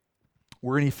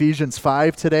We're in Ephesians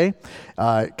 5 today,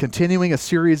 continuing a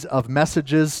series of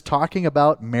messages talking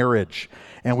about marriage.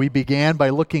 And we began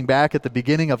by looking back at the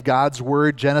beginning of God's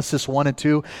Word, Genesis 1 and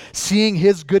 2, seeing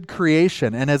His good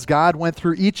creation. And as God went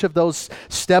through each of those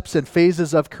steps and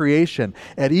phases of creation,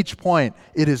 at each point,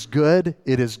 it is good,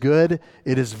 it is good,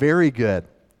 it is very good.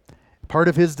 Part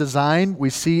of His design we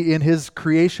see in His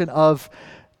creation of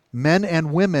men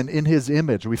and women in His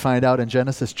image, we find out in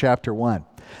Genesis chapter 1.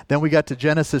 Then we got to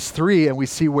Genesis 3, and we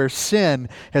see where sin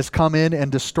has come in and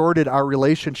distorted our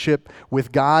relationship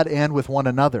with God and with one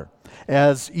another.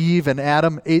 As Eve and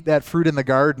Adam ate that fruit in the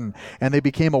garden, and they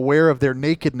became aware of their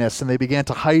nakedness, and they began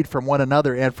to hide from one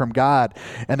another and from God.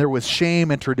 And there was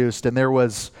shame introduced, and there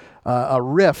was a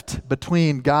rift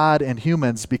between God and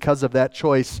humans because of that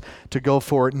choice to go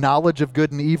for knowledge of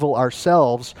good and evil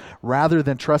ourselves rather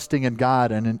than trusting in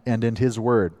God and in His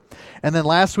Word. And then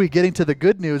last week, getting to the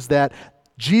good news that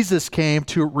Jesus came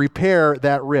to repair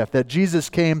that rift, that Jesus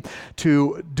came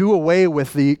to do away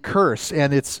with the curse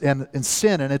and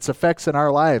sin and its effects in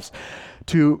our lives,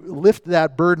 to lift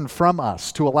that burden from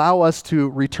us, to allow us to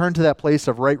return to that place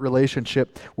of right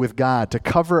relationship with God, to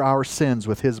cover our sins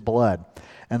with His blood.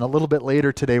 And a little bit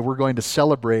later today, we're going to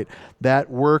celebrate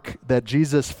that work that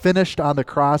Jesus finished on the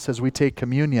cross as we take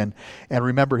communion and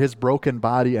remember His broken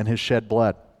body and His shed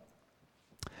blood.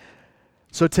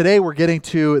 So today we're getting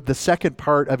to the second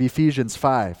part of Ephesians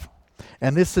 5.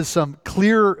 And this is some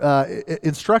clear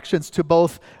instructions to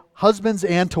both husbands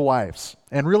and to wives.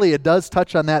 And really it does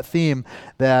touch on that theme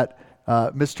that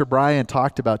Mr. Brian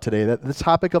talked about today, that the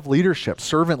topic of leadership,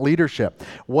 servant leadership.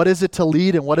 What is it to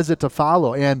lead and what is it to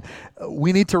follow? And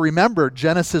we need to remember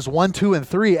Genesis 1, 2, and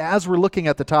 3 as we're looking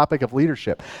at the topic of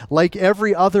leadership. Like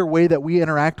every other way that we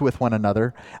interact with one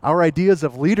another, our ideas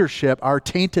of leadership are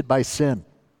tainted by sin.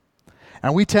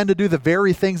 And we tend to do the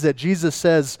very things that Jesus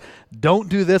says, don't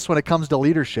do this when it comes to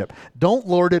leadership. Don't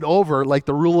lord it over like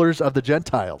the rulers of the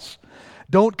Gentiles.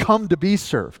 Don't come to be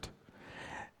served.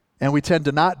 And we tend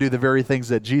to not do the very things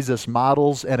that Jesus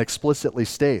models and explicitly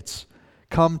states.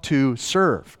 Come to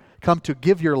serve. Come to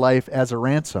give your life as a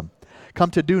ransom.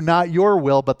 Come to do not your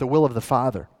will, but the will of the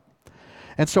Father.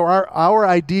 And so our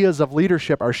ideas of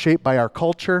leadership are shaped by our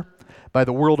culture, by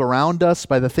the world around us,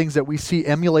 by the things that we see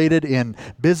emulated in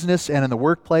business and in the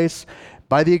workplace,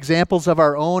 by the examples of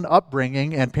our own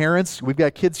upbringing. And parents, we've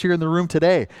got kids here in the room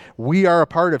today. We are a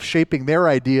part of shaping their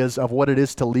ideas of what it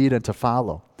is to lead and to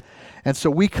follow. And so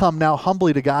we come now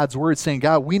humbly to God's Word saying,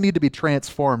 God, we need to be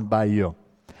transformed by You.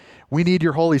 We need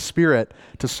Your Holy Spirit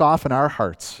to soften our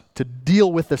hearts, to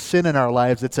deal with the sin in our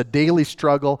lives. It's a daily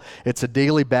struggle. It's a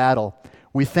daily battle.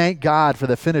 We thank God for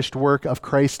the finished work of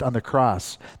Christ on the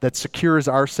cross that secures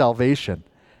our salvation.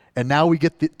 And now we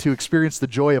get to experience the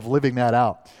joy of living that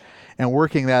out and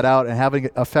working that out and having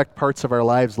it affect parts of our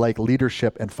lives like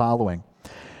leadership and following.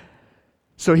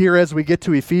 So here as we get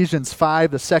to Ephesians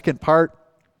 5, the second part,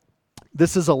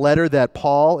 this is a letter that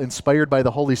Paul, inspired by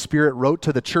the Holy Spirit, wrote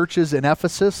to the churches in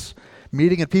Ephesus,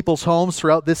 meeting in people's homes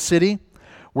throughout this city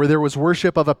where there was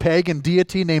worship of a pagan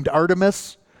deity named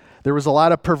Artemis. There was a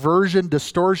lot of perversion,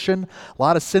 distortion, a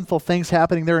lot of sinful things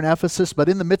happening there in Ephesus. But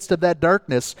in the midst of that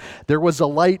darkness, there was a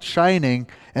light shining,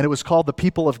 and it was called the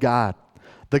people of God,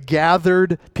 the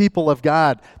gathered people of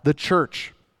God, the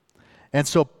church. And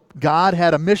so God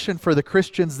had a mission for the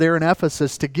Christians there in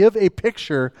Ephesus to give a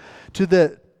picture to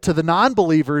the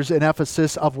non-believers in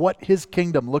Ephesus of what His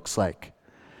kingdom looks like.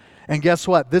 And guess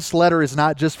what? This letter is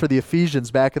not just for the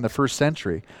Ephesians back in the first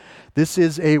century. This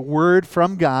is a word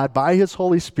from God by His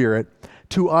Holy Spirit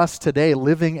to us today,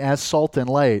 living as salt and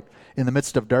light in the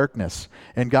midst of darkness.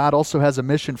 And God also has a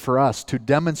mission for us to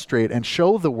demonstrate and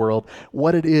show the world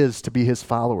what it is to be His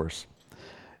followers.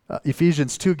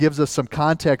 Ephesians 2 gives us some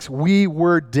context. We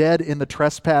were dead in the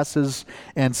trespasses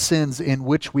and sins in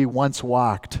which we once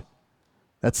walked.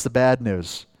 That's the bad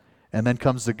news. And then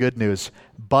comes the good news.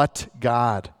 But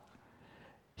God.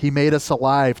 He made us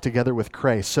alive together with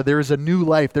Christ. So there is a new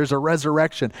life. There's a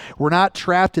resurrection. We're not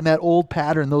trapped in that old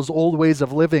pattern, those old ways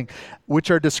of living, which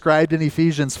are described in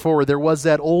Ephesians 4. There was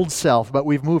that old self, but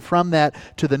we've moved from that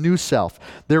to the new self.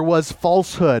 There was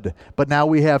falsehood, but now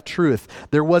we have truth.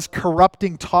 There was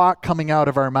corrupting talk coming out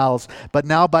of our mouths, but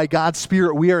now by God's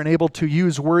Spirit we are enabled to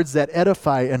use words that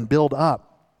edify and build up.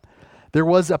 There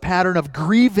was a pattern of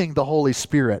grieving the Holy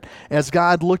Spirit as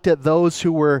God looked at those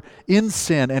who were in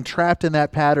sin and trapped in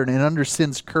that pattern and under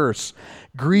sin's curse,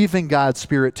 grieving God's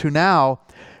Spirit, to now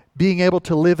being able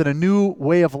to live in a new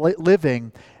way of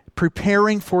living,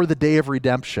 preparing for the day of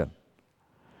redemption.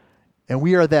 And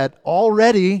we are that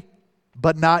already,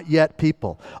 but not yet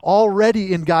people.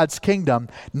 Already in God's kingdom,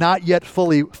 not yet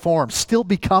fully formed, still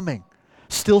becoming.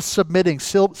 still submitting,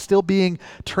 still being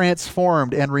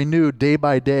transformed and renewed day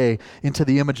by day into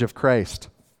the image of Christ.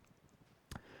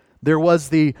 There was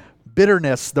the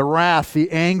bitterness, the wrath,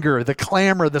 the anger, the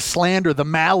clamor, the slander, the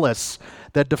malice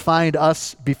that defined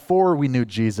us before we knew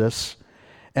Jesus.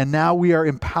 And now we are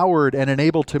empowered and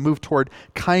enabled to move toward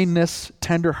kindness,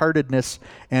 tenderheartedness,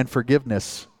 and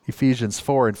forgiveness. Ephesians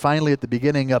 4. And finally, at the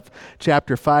beginning of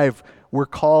chapter 5, we're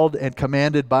called and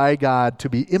commanded by God to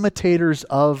be imitators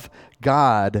of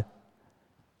God,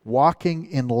 walking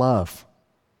in love.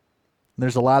 And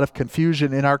there's a lot of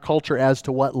confusion in our culture as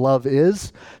to what love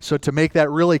is. So to make that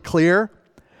really clear,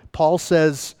 Paul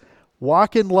says,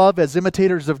 walk in love as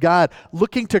imitators of God,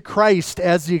 looking to Christ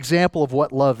as the example of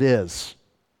what love is.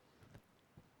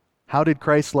 How did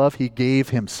Christ love? He gave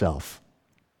himself.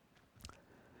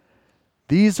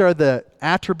 These are the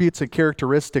attributes and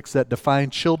characteristics that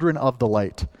define children of the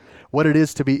light, what it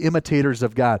is to be imitators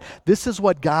of God. This is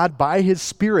what God, by his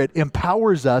Spirit,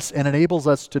 empowers us and enables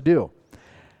us to do.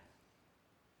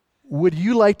 Would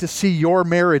you like to see your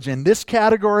marriage in this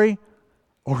category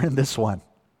or in this one?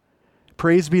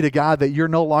 Praise be to God that you're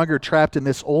no longer trapped in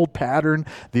this old pattern,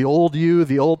 the old you,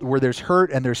 where there's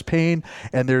hurt and there's pain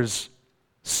and there's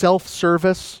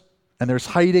self-service, and there's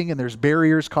hiding, and there's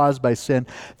barriers caused by sin.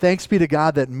 Thanks be to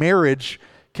God that marriage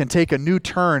can take a new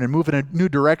turn and move in a new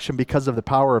direction because of the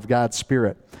power of God's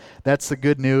Spirit. That's the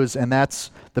good news, and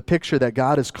that's the picture that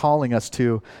God is calling us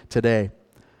to today.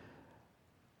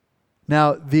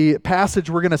 Now, the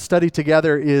passage we're going to study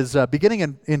together is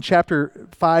beginning in chapter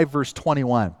 5, verse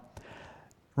 21.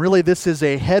 Really, this is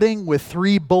a heading with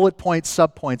 3 bullet point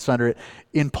subpoints under it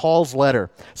in Paul's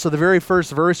letter. So the very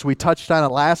first verse, we touched on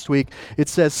it last week, it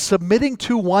says, submitting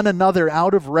to one another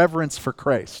out of reverence for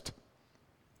Christ.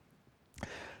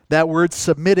 That word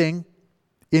submitting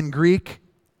in Greek,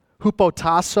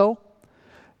 hupotasso.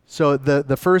 So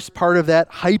the first part of that,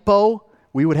 hypo,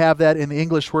 we would have that in the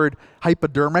English word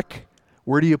hypodermic.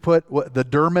 Where do you put, the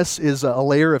dermis is a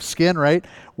layer of skin, right?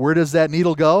 Where does that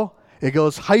needle go? It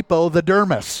goes hypo the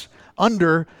dermis,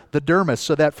 under the dermis.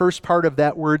 So that first part of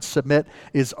that word submit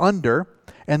is under.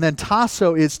 And then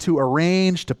tasso is to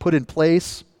arrange, to put in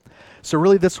place. So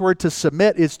really this word to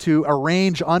submit is to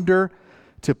arrange under,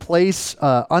 to place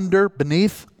under,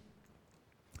 beneath.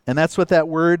 And that's what that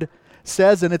word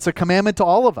says. And it's a commandment to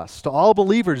all of us, to all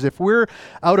believers. If we're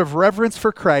out of reverence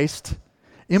for Christ,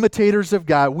 imitators of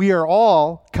God, we are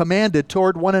all commanded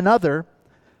toward one another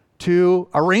to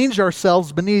arrange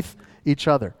ourselves beneath each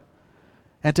other.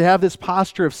 And to have this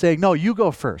posture of saying, no, you go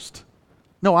first.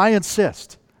 No, I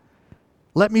insist.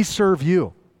 Let me serve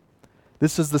you.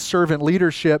 This is the servant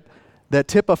leadership that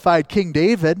typified King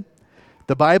David.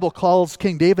 The Bible calls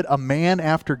King David a man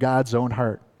after God's own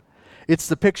heart. It's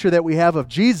the picture that we have of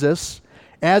Jesus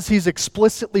as he's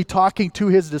explicitly talking to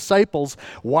his disciples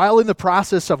while in the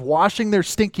process of washing their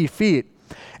stinky feet.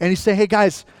 And he's saying, hey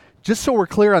guys, just so we're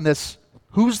clear on this,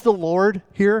 who's the Lord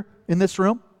here in this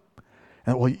room?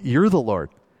 And well, you're the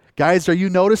Lord. Guys, are you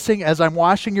noticing as I'm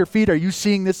washing your feet, are you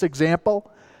seeing this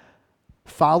example?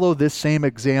 Follow this same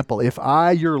example. If I,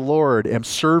 your Lord, am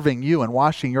serving you and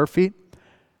washing your feet,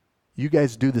 you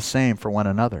guys do the same for one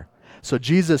another. So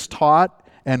Jesus taught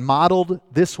and modeled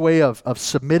this way of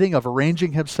submitting, of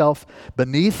arranging himself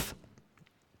beneath.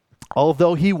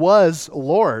 Although he was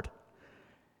Lord,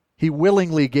 he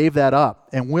willingly gave that up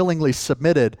and willingly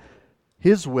submitted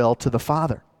his will to the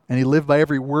Father. And he lived by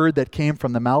every word that came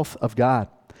from the mouth of God.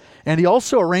 And he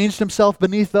also arranged himself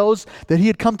beneath those that he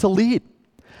had come to lead.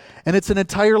 And it's an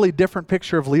entirely different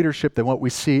picture of leadership than what we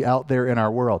see out there in our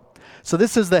world. So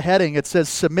this is the heading. It says,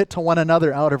 submit to one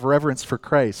another out of reverence for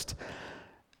Christ.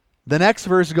 The next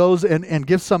verse goes and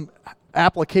gives some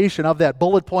application of that.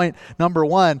 Bullet point number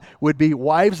 1 would be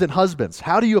wives and husbands.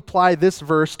 How do you apply this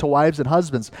verse to wives and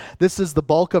husbands? This is the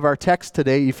bulk of our text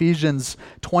today, Ephesians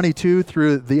 22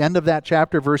 through the end of that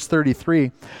chapter, verse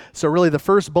 33. So really the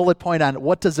first bullet point on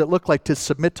what does it look like to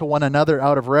submit to one another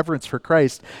out of reverence for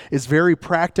Christ is very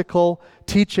practical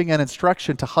teaching and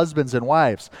instruction to husbands and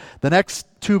wives. The next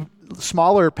 2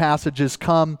 smaller passages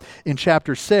come in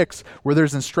chapter 6 where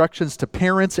there's instructions to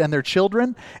parents and their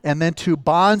children and then to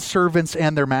bond servants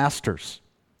and their masters.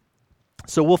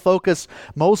 So we'll focus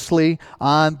mostly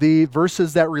on the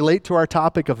verses that relate to our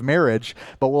topic of marriage,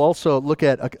 but we'll also look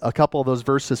at a couple of those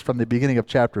verses from the beginning of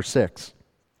chapter 6.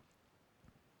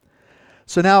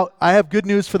 So now I have good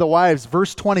news for the wives.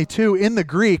 Verse 22 in the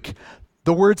Greek,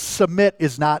 the word submit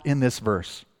is not in this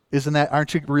verse.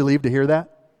 Aren't you relieved to hear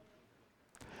that?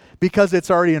 Because it's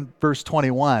already in verse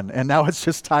 21, and now it's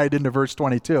just tied into verse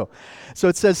 22. So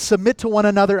it says, submit to one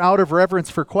another out of reverence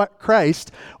for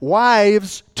Christ,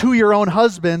 wives to your own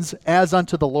husbands as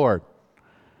unto the Lord.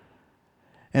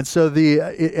 And so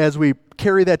as we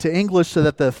carry that to English so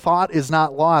that the thought is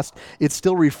not lost, it's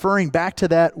still referring back to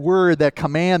that word, that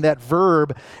command, that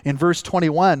verb in verse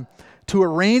 21, to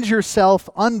arrange yourself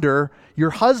under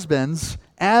your husbands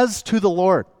as to the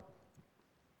Lord.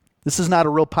 This is not a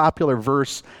real popular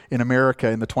verse in America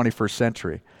in the 21st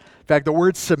century. In fact, the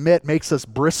word submit makes us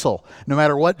bristle, no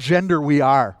matter what gender we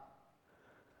are.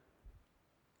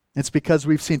 It's because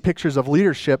we've seen pictures of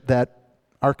leadership that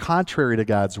are contrary to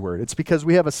God's word. It's because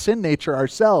we have a sin nature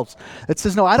ourselves that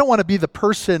says, no, I don't want to be the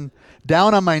person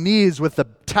down on my knees with the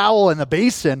towel and the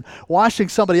basin washing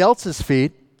somebody else's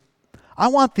feet. I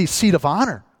want the seat of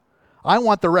honor. I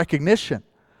want the recognition.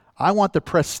 I want the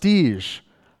prestige.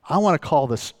 I want to call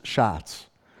the shots.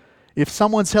 If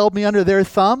someone's held me under their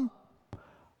thumb,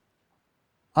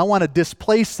 I want to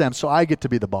displace them so I get to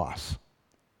be the boss.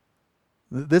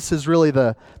 This is really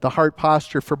the heart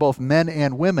posture for both men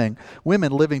and women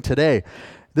living today.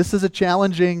 This is a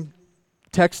challenging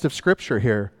text of Scripture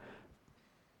here,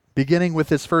 beginning with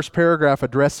this first paragraph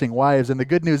addressing wives. And the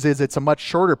good news is it's a much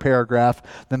shorter paragraph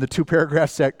than the two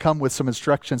paragraphs that come with some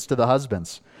instructions to the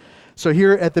husbands. So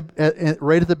here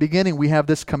right at the beginning, we have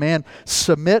this command,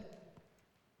 submit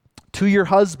to your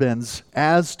husbands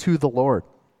as to the Lord.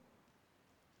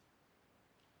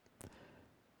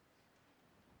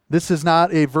 This is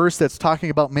not a verse that's talking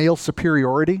about male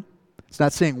superiority. It's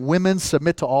not saying women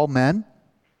submit to all men.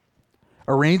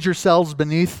 Arrange yourselves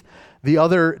beneath the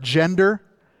other gender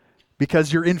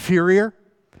because you're inferior.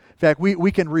 In fact,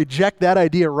 we can reject that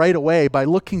idea right away by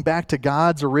looking back to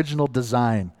God's original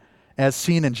design as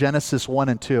seen in Genesis 1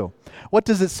 and 2. What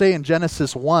does it say in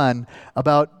Genesis 1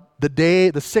 about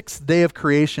the sixth day of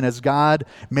creation as God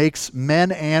makes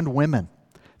men and women?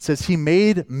 It says he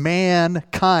made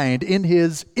mankind in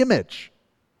his image.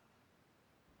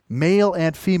 Male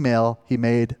and female, he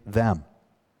made them.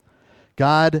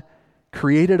 God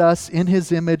created us in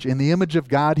his image. In the image of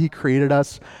God, he created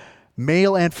us.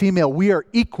 Male and female, we are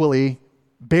equally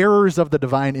bearers of the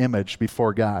divine image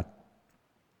before God.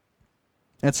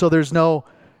 And so there's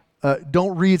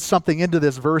don't read something into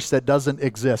this verse that doesn't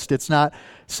exist. It's not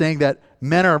saying that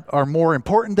men are more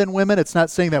important than women. It's not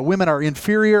saying that women are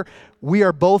inferior. We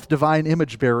are both divine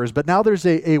image bearers. But now there's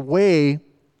a way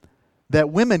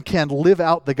that women can live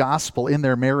out the gospel in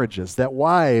their marriages, that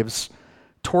wives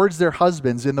towards their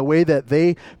husbands in the way that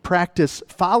they practice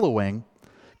following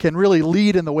can really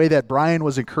lead in the way that Brian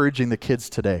was encouraging the kids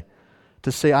today.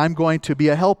 To say, I'm going to be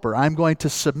a helper. I'm going to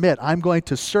submit. I'm going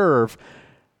to serve.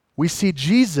 We see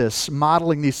Jesus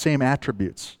modeling these same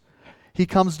attributes. He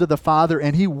comes to the Father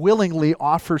and he willingly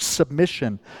offers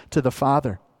submission to the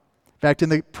Father. In fact, in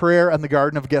the prayer in the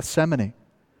Garden of Gethsemane,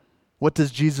 what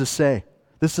does Jesus say?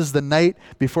 This is the night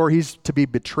before he's to be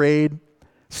betrayed,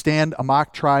 stand a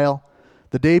mock trial,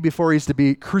 the day before he's to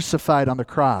be crucified on the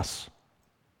cross.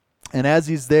 And as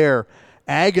he's there,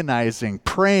 agonizing,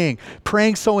 praying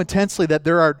so intensely that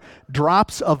there are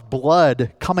drops of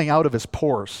blood coming out of his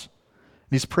pores.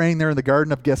 And he's praying there in the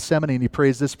Garden of Gethsemane, and he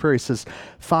prays this prayer. He says,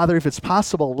 Father, if it's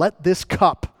possible, let this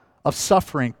cup of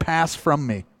suffering pass from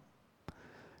me.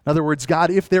 In other words,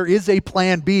 God, if there is a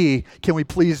plan B, can we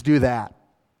please do that?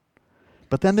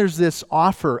 But then there's this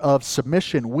offer of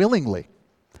submission willingly.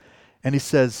 And he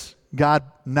says, God,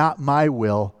 not my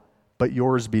will, but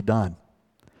yours be done.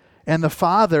 And the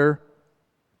Father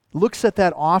looks at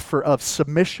that offer of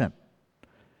submission,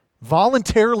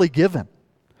 voluntarily given,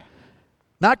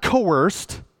 not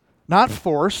coerced, not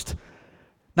forced,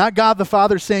 not God the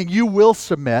Father saying, you will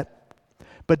submit,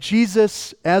 but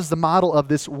Jesus as the model of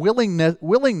this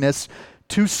willingness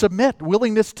to submit,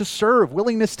 willingness to serve,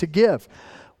 willingness to give.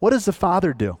 What does the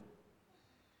Father do?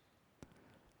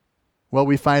 Well,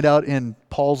 we find out in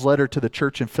Paul's letter to the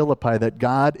church in Philippi that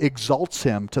God exalts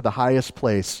him to the highest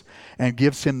place and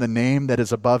gives him the name that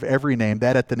is above every name,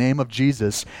 that at the name of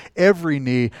Jesus, every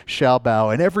knee shall bow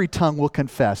and every tongue will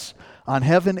confess on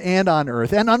heaven and on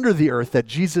earth and under the earth that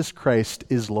Jesus Christ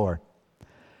is Lord.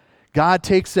 God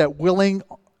takes that willing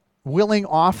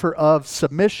offer of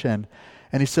submission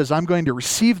and he says, I'm going to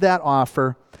receive that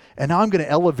offer and now I'm going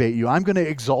to elevate you. I'm going to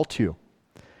exalt you.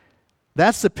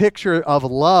 That's the picture of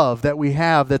love that we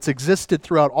have that's existed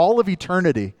throughout all of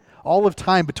eternity, all of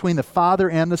time between the Father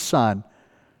and the Son.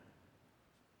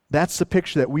 That's the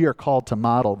picture that we are called to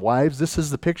model. Wives, this is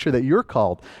the picture that you're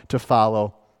called to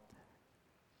follow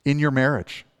in your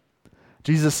marriage.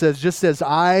 Jesus says, just as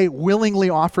I willingly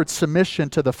offered submission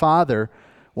to the Father,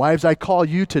 wives, I call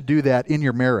you to do that in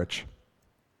your marriage.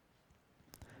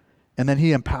 And then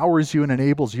he empowers you and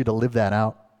enables you to live that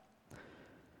out.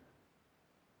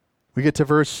 We get to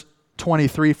verse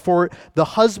 23. For the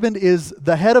husband is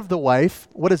the head of the wife.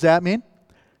 What does that mean?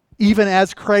 even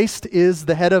as Christ is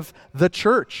the head of the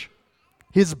church,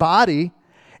 his body,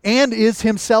 and is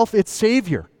himself its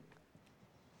Savior.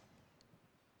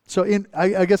 So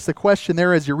I guess the question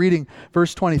there as you're reading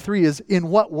verse 23 is, in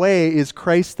what way is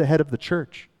Christ the head of the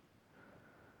church?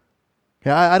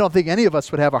 Okay, I don't think any of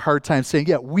us would have a hard time saying,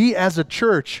 yeah, we as a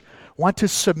church want to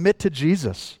submit to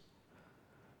Jesus.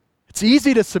 It's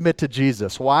easy to submit to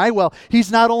Jesus. Why? Well,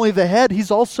 he's not only the head, he's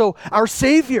also our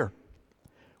Savior.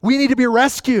 We need to be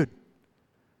rescued.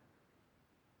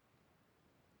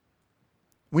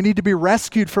 We need to be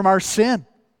rescued from our sin.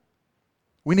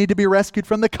 We need to be rescued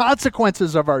from the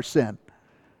consequences of our sin,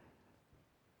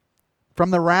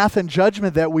 from the wrath and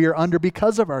judgment that we are under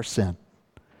because of our sin.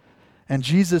 And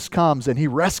Jesus comes and he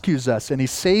rescues us and he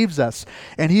saves us,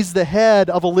 and he's the head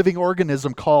of a living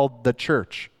organism called the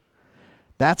church.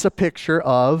 That's a picture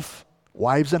of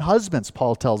wives and husbands,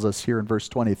 Paul tells us here in verse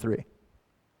 23.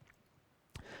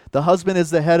 The husband is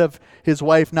the head of his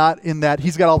wife, not in that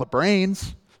he's got all the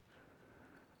brains,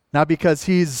 not because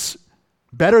he's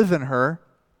better than her,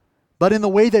 but in the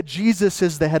way that Jesus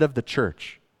is the head of the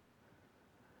church.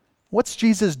 What's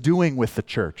Jesus doing with the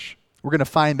church? We're going to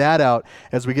find that out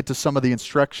as we get to some of the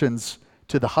instructions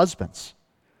to the husbands.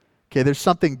 Okay, there's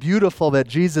something beautiful that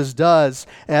Jesus does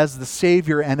as the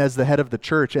Savior and as the head of the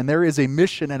church, and there is a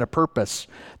mission and a purpose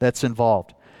that's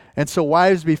involved. And so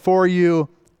wives, before you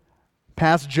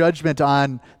pass judgment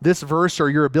on this verse or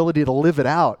your ability to live it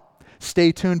out,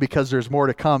 stay tuned because there's more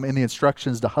to come in the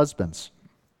instructions to husbands.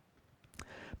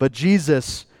 But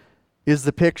Jesus is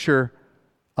the picture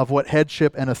of what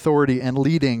headship and authority and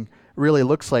leading really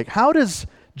looks like. How does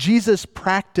Jesus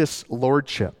practice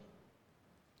lordship?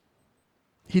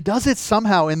 He does it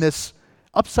somehow in this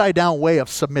upside down way of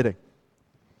submitting.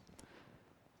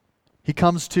 He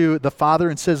comes to the Father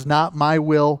and says, "Not my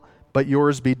will, but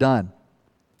yours be done."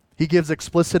 He gives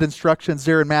explicit instructions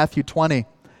there in Matthew 20. He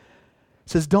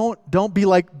says, don't be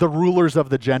like the rulers of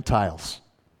the Gentiles.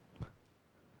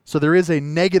 So there is a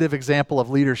negative example of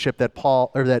leadership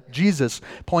that Jesus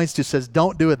points to, says,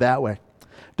 don't do it that way.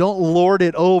 Don't lord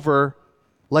it over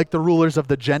like the rulers of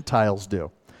the Gentiles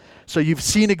do. So you've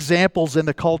seen examples in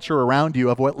the culture around you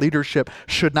of what leadership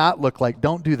should not look like.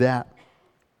 Don't do that.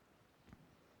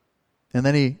 And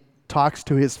then he talks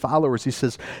to his followers. He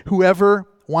says, whoever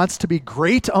wants to be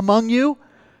great among you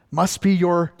must be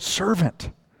your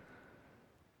servant.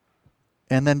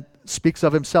 And then speaks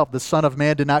of himself, the Son of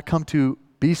Man did not come to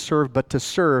be served, but to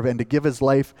serve and to give his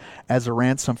life as a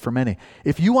ransom for many.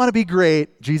 If you want to be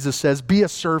great, Jesus says, be a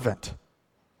servant.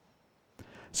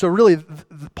 So really,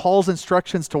 Paul's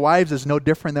instructions to wives is no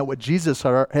different than what Jesus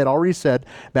had already said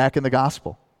back in the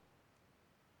gospel.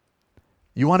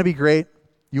 You want to be great?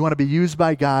 You want to be used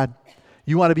by God?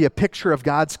 You want to be a picture of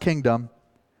God's kingdom?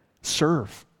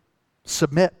 Serve.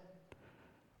 Submit.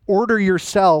 Order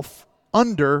yourself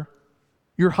under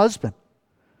your husband.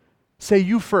 Say,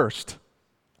 you first.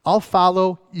 I'll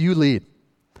follow, you lead.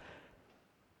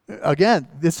 Again,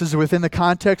 this is within the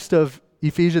context of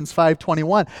Ephesians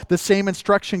 5:21. The same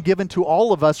instruction given to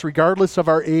all of us, regardless of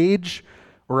our age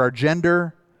or our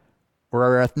gender or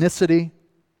our ethnicity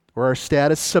or our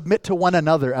status. Submit to one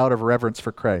another out of reverence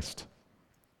for Christ.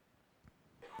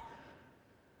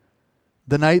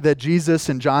 The night that Jesus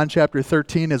in John chapter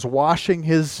 13 is washing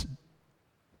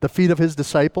the feet of his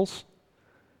disciples,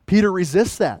 Peter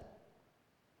resists that.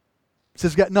 He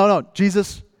says, no,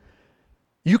 Jesus,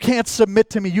 you can't submit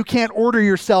to me. You can't order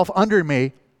yourself under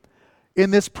me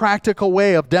in this practical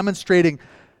way of demonstrating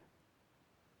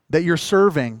that you're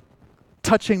serving,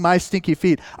 touching my stinky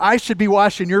feet. I should be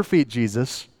washing your feet,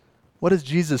 Jesus. What does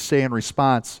Jesus say in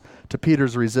response to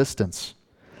Peter's resistance?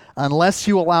 Unless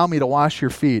you allow me to wash your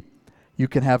feet, you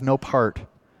can have no part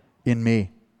in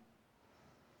me.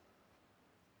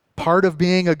 Part of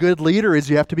being a good leader is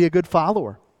you have to be a good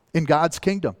follower in God's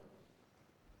kingdom.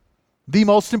 The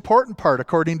most important part,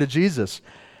 according to Jesus.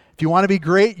 If you want to be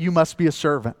great, you must be a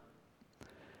servant.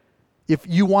 If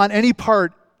you want any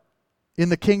part in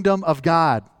the kingdom of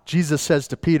God, Jesus says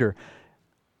to Peter,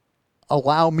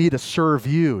 allow me to serve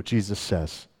you, Jesus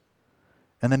says.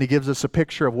 And then he gives us a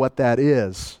picture of what that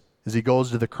is as he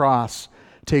goes to the cross,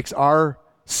 takes our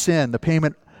sin, the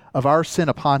payment of our sin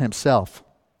upon himself.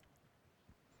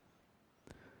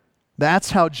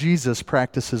 That's how Jesus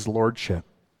practices lordship.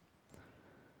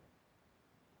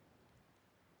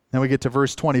 Now we get to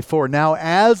verse 24. Now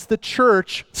as the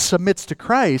church submits to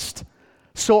Christ,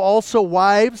 so also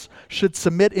wives should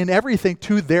submit in everything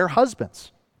to their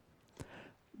husbands.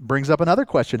 Brings up another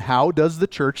question. How does the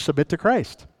church submit to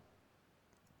Christ?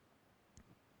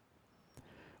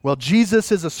 Well,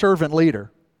 Jesus is a servant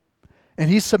leader, and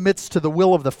he submits to the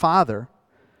will of the Father.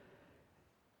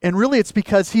 And really it's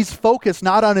because he's focused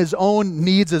not on his own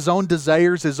needs, his own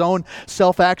desires, his own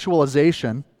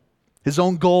self-actualization, his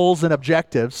own goals and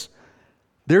objectives.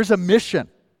 There's a mission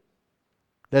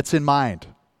that's in mind.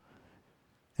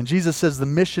 And Jesus says the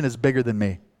mission is bigger than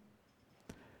me.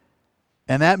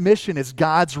 And that mission is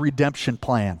God's redemption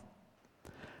plan.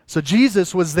 So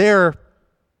Jesus was there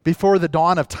before the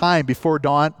dawn of time,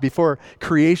 before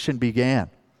creation began.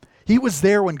 He was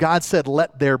there when God said,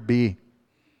 "Let there be."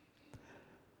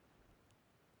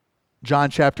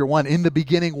 John chapter 1, in the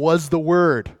beginning was the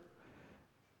Word,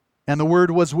 and the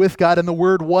Word was with God, and the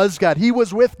Word was God. He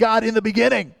was with God in the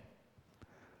beginning,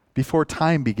 before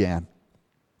time began.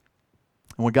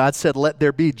 And when God said, "Let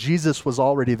there be," Jesus was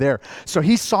already there. So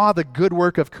he saw the good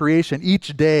work of creation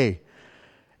each day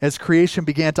as creation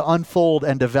began to unfold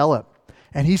and develop.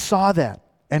 And he saw that.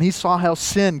 And he saw how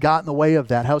sin got in the way of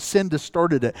that, how sin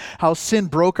distorted it, how sin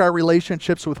broke our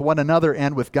relationships with one another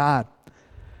and with God.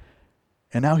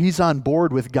 And now he's on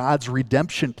board with God's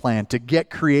redemption plan to get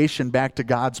creation back to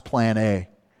God's plan A.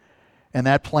 And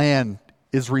that plan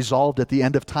is resolved at the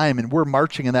end of time, and we're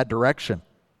marching in that direction.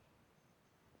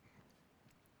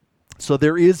 So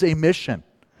there is a mission,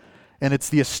 and it's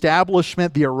the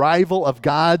establishment, the arrival of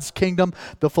God's kingdom,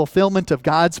 the fulfillment of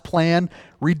God's plan,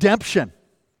 redemption.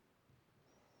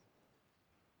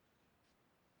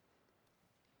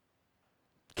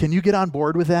 Can you get on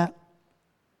board with that?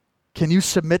 Can you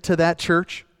submit to that,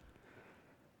 church?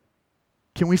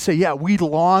 Can we say, yeah, we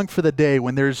long for the day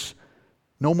when there's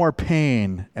no more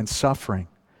pain and suffering,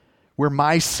 where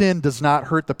my sin does not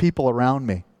hurt the people around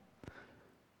me,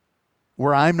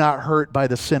 where I'm not hurt by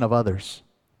the sin of others?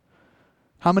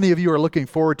 How many of you are looking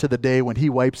forward to the day when he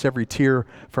wipes every tear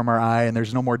from our eye and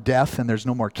there's no more death and there's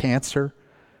no more cancer?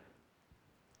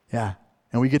 Yeah.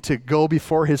 And we get to go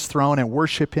before his throne and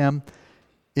worship him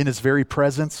in his very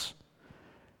presence.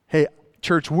 Hey,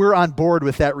 church, we're on board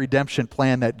with that redemption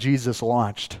plan that Jesus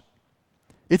launched.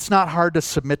 It's not hard to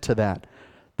submit to that.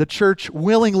 The church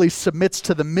willingly submits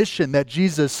to the mission that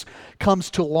Jesus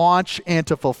comes to launch and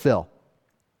to fulfill.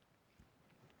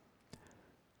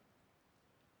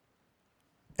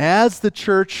 As the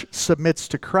church submits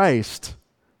to Christ,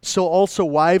 so also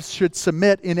wives should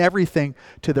submit in everything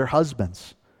to their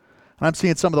husbands. And I'm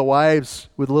seeing some of the wives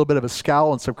with a little bit of a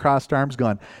scowl and some crossed arms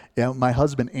going, yeah, my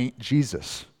husband ain't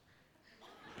Jesus.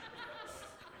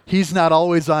 He's not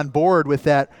always on board with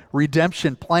that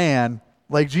redemption plan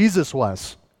like Jesus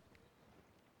was.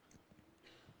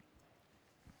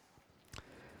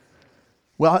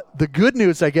 Well, the good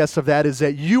news, I guess, of that is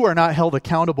that you are not held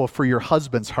accountable for your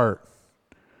husband's heart.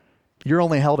 You're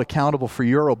only held accountable for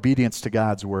your obedience to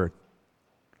God's word.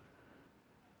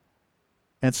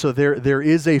 And so there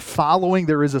is a following,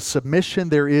 there is a submission,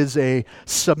 there is a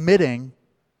submitting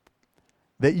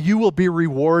that you will be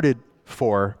rewarded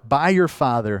for by your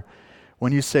Father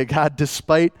when you say, God,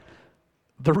 despite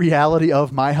the reality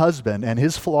of my husband and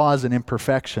his flaws and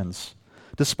imperfections,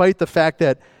 despite the fact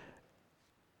that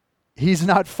he's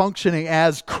not functioning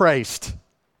as Christ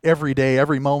every day,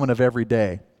 every moment of every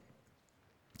day,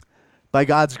 by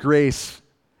God's grace,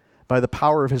 by the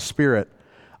power of his Spirit,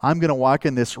 I'm going to walk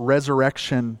in this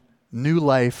resurrection, new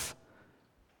life,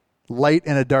 light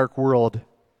in a dark world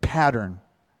pattern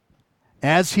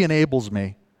as he enables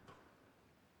me,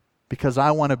 because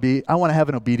I want to have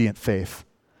an obedient faith.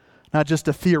 Not just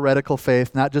a theoretical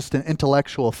faith, not just an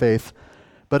intellectual faith,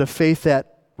 but a faith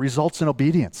that results in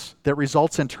obedience, that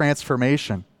results in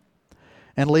transformation.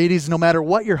 And ladies, no matter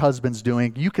what your husband's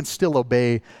doing, you can still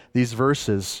obey these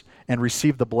verses and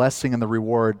receive the blessing and the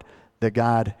reward that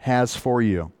God has for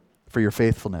you, for your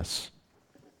faithfulness.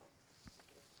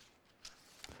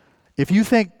 If you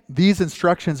think these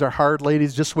instructions are hard,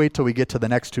 ladies, just wait till we get to the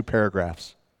next two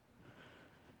paragraphs.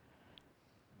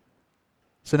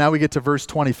 So now we get to verse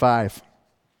 25.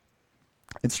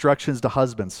 Instructions to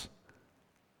husbands.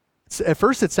 At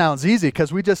first it sounds easy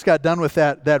because we just got done with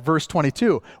that verse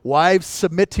 22. Wives,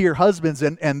 submit to your husbands,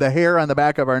 and the hair on the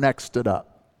back of our neck stood up.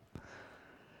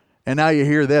 And now you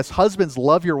hear this. Husbands,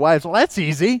 love your wives. Well, that's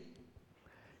easy.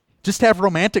 Just have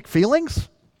romantic feelings?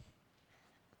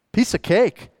 Piece of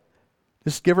cake.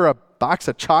 Just give her a box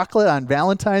of chocolate on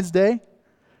Valentine's Day.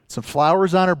 Some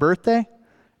flowers on her birthday.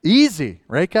 Easy,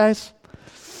 right, guys?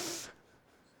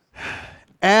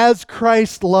 As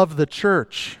Christ loved the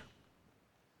church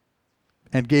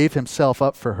and gave himself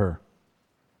up for her.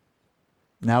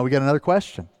 Now we got another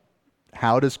question.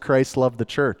 How does Christ love the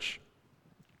church?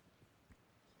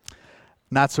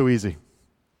 Not so easy,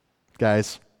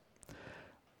 guys.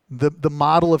 The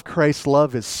model of Christ's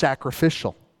love is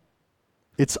sacrificial.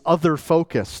 It's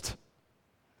other-focused.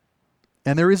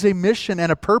 And there is a mission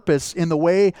and a purpose in the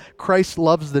way Christ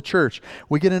loves the church.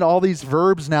 We get into all these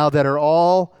verbs now that are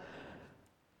all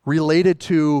related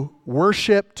to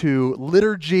worship, to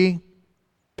liturgy.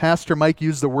 Pastor Mike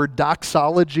used the word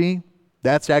doxology.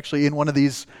 That's actually in one of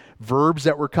these verbs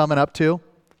that we're coming up to.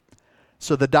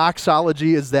 So the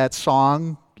doxology is that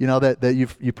song,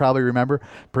 that you probably remember.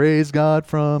 Praise God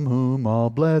from whom all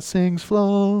blessings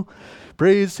flow.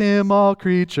 Praise Him, all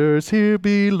creatures here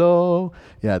below.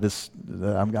 Yeah,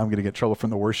 I'm going to get in trouble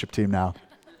from the worship team now.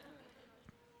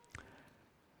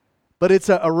 But it's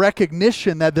a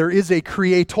recognition that there is a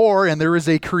creator and there is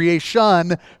a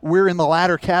creation. We're in the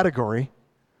latter category.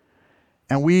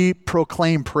 And we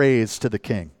proclaim praise to the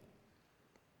King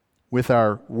with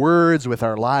our words, with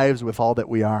our lives, with all that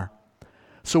we are.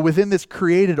 So within this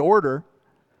created order,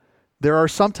 there are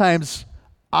sometimes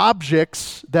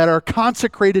objects that are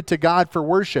consecrated to God for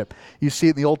worship. You see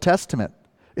it in the Old Testament,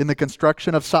 in the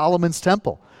construction of Solomon's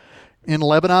temple. In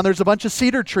Lebanon, there's a bunch of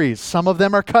cedar trees. Some of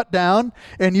them are cut down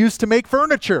and used to make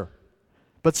furniture.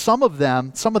 But some of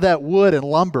that wood and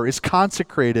lumber is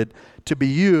consecrated to be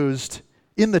used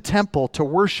in the temple to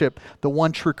worship the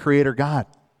one true Creator God.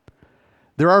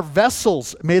 There are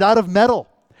vessels made out of metal.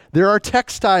 There are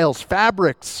textiles,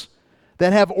 fabrics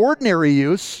that have ordinary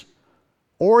use,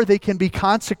 or they can be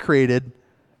consecrated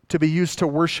to be used to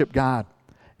worship God,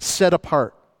 set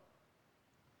apart.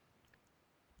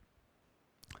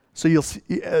 So you'll see,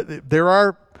 there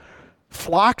are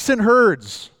flocks and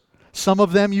herds. Some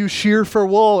of them you shear for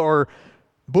wool or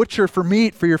butcher for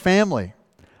meat for your family.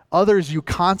 Others you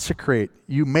consecrate,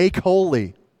 you make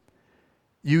holy.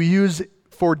 You use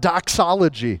for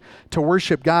doxology to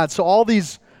worship God. So all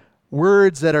these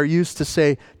words that are used to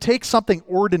say, take something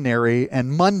ordinary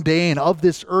and mundane of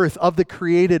this earth, of the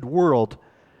created world,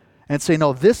 and say,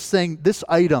 no, this thing, this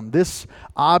item, this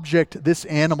object, this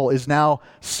animal is now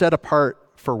set apart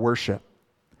for worship.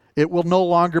 It will no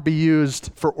longer be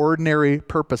used for ordinary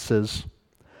purposes,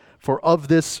 for of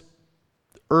this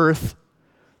earth,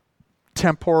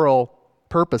 temporal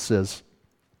purposes.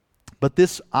 But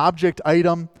this object,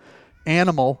 item,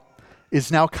 animal is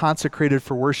now consecrated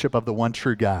for worship of the one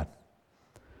true God.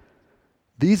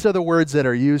 These are the words that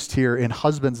are used here in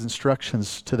husbands'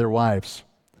 instructions to their wives.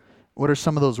 What are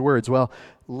some of those words? Well,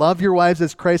 love your wives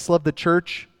as Christ loved the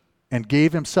church and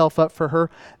gave himself up for her,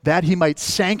 that he might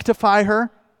sanctify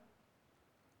her.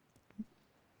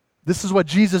 This is what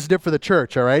Jesus did for the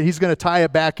church, all right? He's going to tie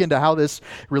it back into how this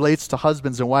relates to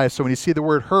husbands and wives. So when you see the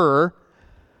word her,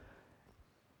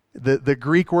 the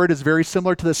Greek word is very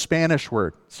similar to the Spanish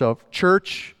word. So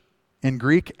church in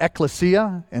Greek,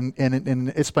 ecclesia, and in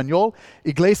Espanol,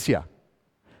 iglesia.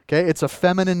 Okay, it's a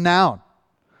feminine noun,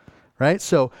 right?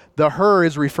 So the her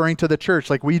is referring to the church.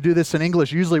 Like we do this in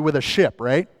English, usually with a ship,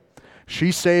 right?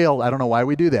 She sailed. I don't know why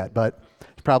we do that, but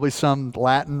there's probably some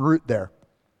Latin root there.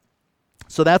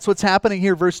 So that's what's happening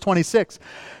here, verse 26.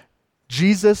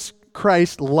 Jesus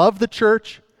Christ loved the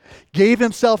church, gave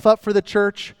himself up for the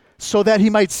church, so that he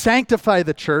might sanctify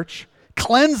the church,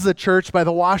 cleanse the church by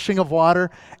the washing of water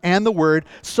and the word,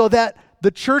 so that the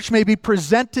church may be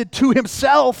presented to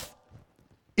himself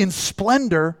in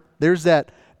splendor. There's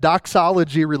that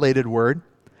doxology-related word.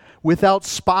 Without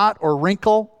spot or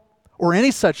wrinkle or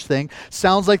any such thing.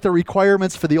 Sounds like the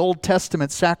requirements for the Old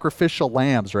Testament sacrificial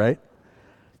lambs, right?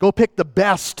 Go pick the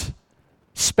best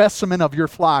specimen of your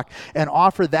flock and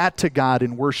offer that to God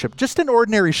in worship. Just an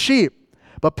ordinary sheep,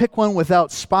 but pick one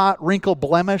without spot, wrinkle,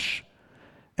 blemish,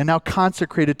 and now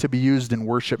consecrate it to be used in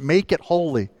worship. Make it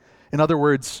holy. In other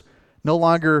words, no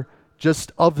longer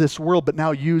just of this world, but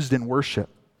now used in worship.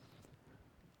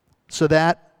 So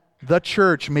that the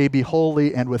church may be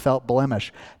holy and without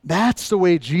blemish. That's the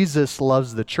way Jesus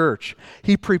loves the church.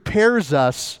 He prepares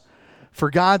us for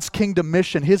God's kingdom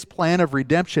mission, his plan of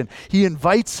redemption. He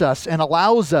invites us and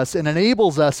allows us and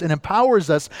enables us and empowers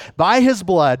us by his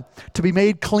blood to be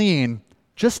made clean,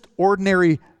 just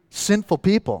ordinary sinful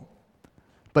people,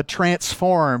 but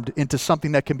transformed into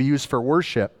something that can be used for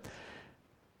worship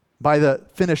by the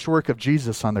finished work of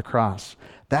Jesus on the cross.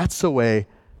 That's the way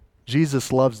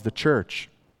Jesus loves the church.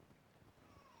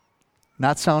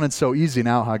 Not sounding so easy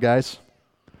now, huh, guys?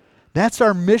 That's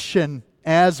our mission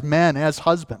as men, as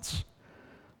husbands.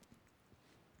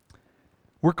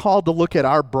 We're called to look at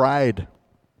our bride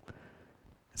and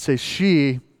say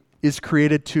she is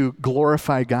created to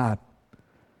glorify God.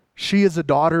 She is a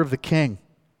daughter of the King.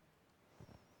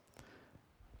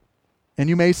 And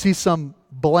you may see some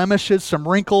blemishes, some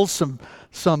wrinkles,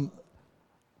 some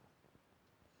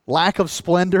lack of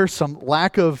splendor, some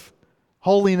lack of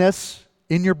holiness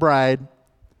in your bride.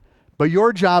 But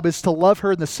your job is to love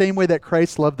her in the same way that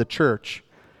Christ loved the church.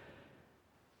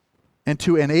 and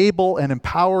to enable and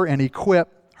empower and equip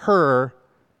her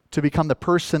to become the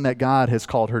person that God has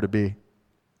called her to be,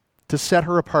 to set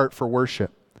her apart for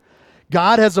worship.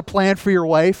 God has a plan for your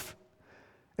wife,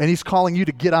 and He's calling you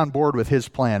to get on board with His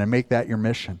plan and make that your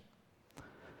mission.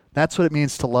 That's what it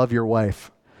means to love your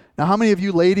wife. Now, how many of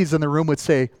you ladies in the room would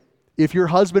say, if your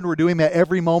husband were doing that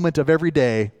every moment of every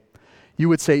day, you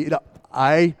would say,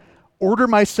 I order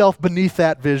myself beneath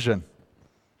that vision.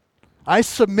 I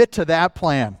submit to that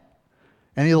plan.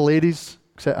 Any of the ladies?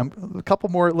 A couple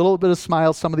more, a little bit of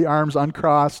smiles, some of the arms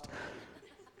uncrossed.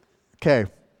 Okay.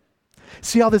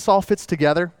 See how this all fits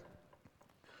together?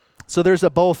 So there's a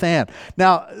both and.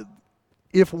 Now,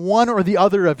 if one or the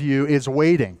other of you is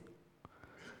waiting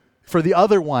for the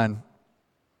other one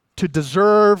to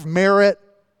deserve, merit,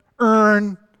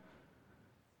 earn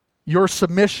your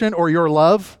submission or your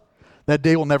love, that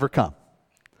day will never come.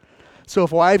 So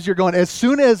if wives, you're going, as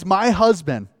soon as my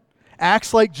husband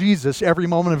acts like Jesus every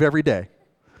moment of every day,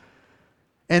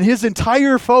 and his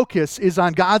entire focus is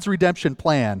on God's redemption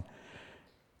plan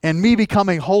and me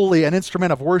becoming holy, an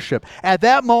instrument of worship, at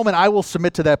that moment I will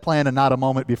submit to that plan and not a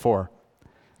moment before.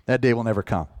 That day will never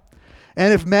come.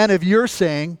 And if men, if you're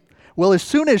saying, well, as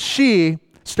soon as she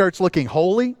starts looking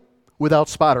holy, without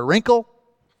spot or wrinkle,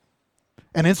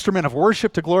 an instrument of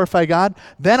worship to glorify God,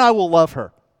 then I will love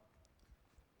her.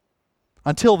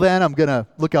 Until then, I'm going to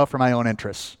look out for my own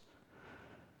interests.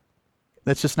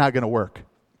 That's just not going to work.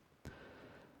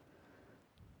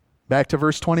 Back to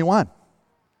verse 21.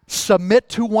 Submit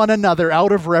to one another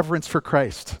out of reverence for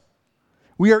Christ.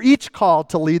 We are each called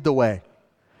to lead the way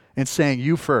in saying,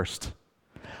 you first.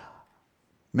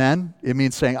 Men, it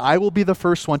means saying, I will be the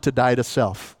first one to die to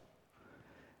self.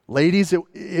 Ladies,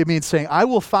 it means saying, I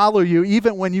will follow you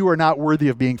even when you are not worthy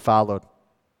of being followed.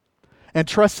 And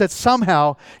trust that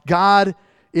somehow God,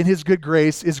 in His good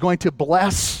grace, is going to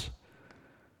bless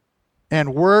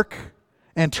and work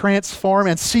and transform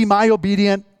and see my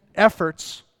obedient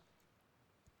efforts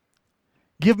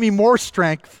give me more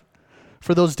strength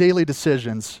for those daily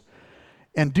decisions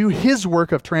and do His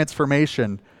work of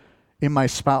transformation in my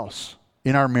spouse,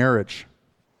 in our marriage.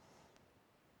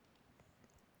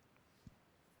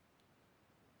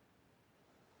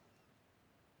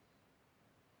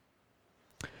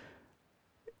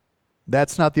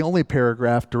 That's not the only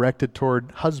paragraph directed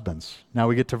toward husbands. Now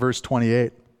we get to verse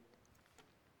 28.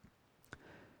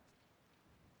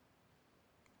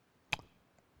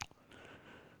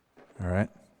 All right.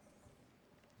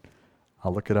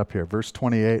 I'll look it up here. Verse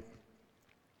 28.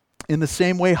 In the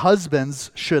same way,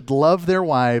 husbands should love their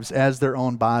wives as their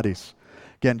own bodies.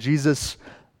 Again, Jesus,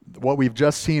 what we've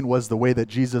just seen was the way that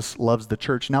Jesus loves the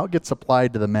church. Now it gets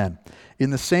applied to the men.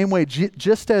 In the same way,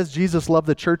 just as Jesus loved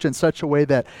the church in such a way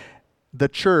that the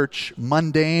church,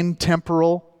 mundane,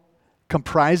 temporal,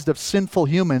 comprised of sinful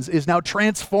humans, is now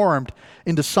transformed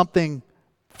into something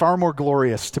far more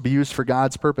glorious to be used for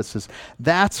God's purposes.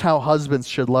 That's how husbands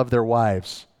should love their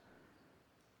wives.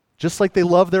 Just like they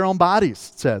love their own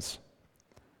bodies, it says.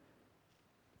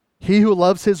 He who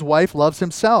loves his wife loves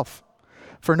himself.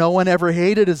 For no one ever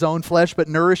hated his own flesh, but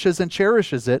nourishes and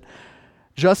cherishes it,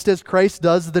 just as Christ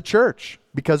does the church,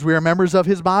 because we are members of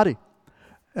His body.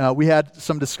 We had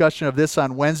some discussion of this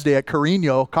on Wednesday at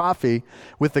Carino Coffee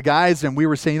with the guys, and we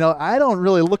were saying, I don't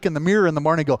really look in the mirror in the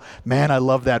morning and go, man, I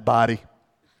love that body.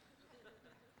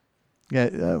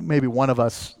 Yeah, maybe one of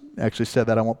us actually said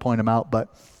that. I won't point him out,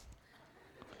 but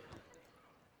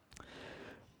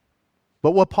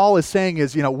what Paul is saying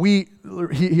is,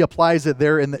 he applies it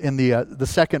there in the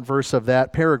second verse of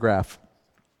that paragraph.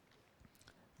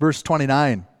 Verse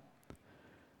 29.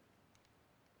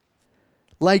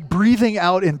 Like breathing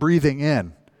out and breathing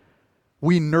in,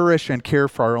 we nourish and care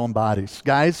for our own bodies.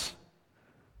 Guys,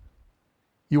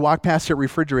 you walk past your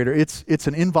refrigerator, it's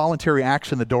an involuntary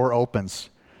action. The door opens.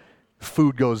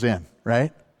 Food goes in,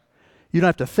 right? You don't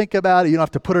have to think about it. You don't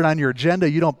have to put it on your agenda.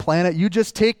 You don't plan it. You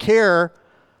just take care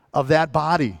of that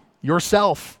body,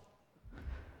 yourself.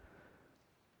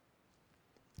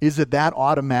 Is it that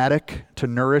automatic to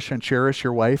nourish and cherish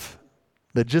your wife?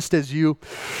 That just as you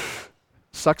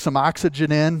suck some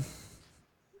oxygen in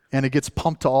and it gets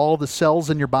pumped to all the cells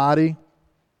in your body,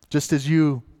 just as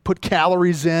you put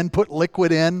calories in, put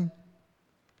liquid in,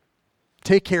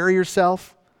 take care of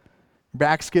yourself. Your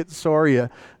back's getting sore, you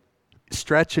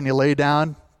stretch and you lay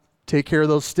down, take care of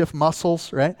those stiff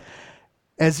muscles, right?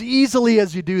 As easily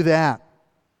as you do that,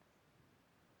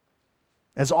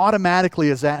 as automatically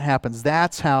as that happens,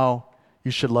 that's how you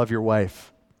should love your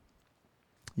wife.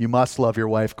 You must love your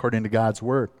wife according to God's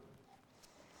word.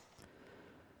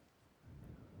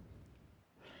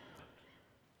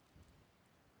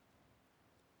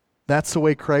 That's the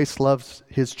way Christ loves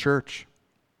his church.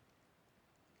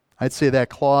 I'd say that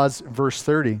clause, verse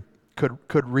 30,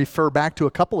 could refer back to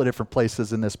a couple of different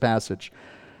places in this passage.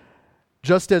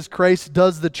 Just as Christ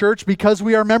does the church because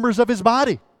we are members of his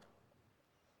body.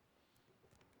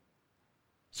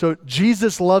 So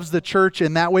Jesus loves the church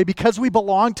in that way because we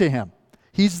belong to him.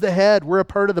 He's the head. We're a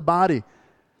part of the body.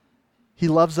 He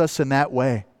loves us in that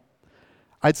way.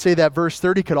 I'd say that verse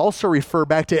 30 could also refer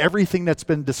back to everything that's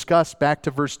been discussed back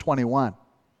to verse 21.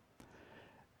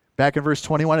 Back in verse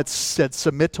 21, it said,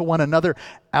 submit to one another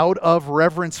out of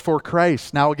reverence for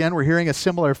Christ. Now again, we're hearing a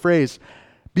similar phrase.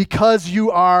 Because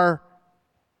you are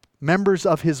members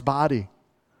of his body.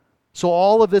 So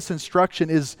all of this instruction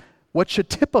is what should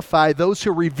typify those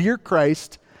who revere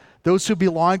Christ, those who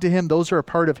belong to him, those who are a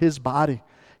part of his body.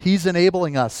 He's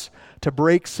enabling us to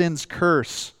break sin's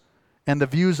curse and the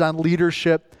views on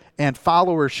leadership and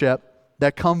followership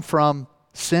that come from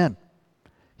sin.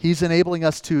 He's enabling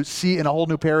us to see in a whole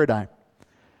new paradigm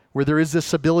where there is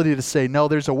this ability to say, no,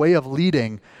 there's a way of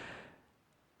leading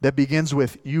that begins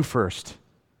with you first.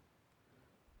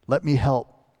 Let me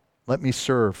help. Let me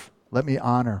serve. Let me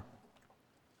honor.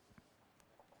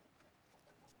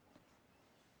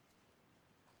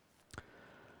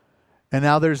 And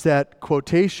now there's that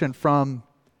quotation from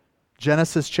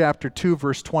Genesis chapter 2,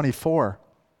 verse 24.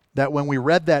 That when we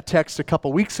read that text a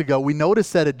couple weeks ago, we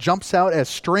noticed that it jumps out as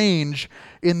strange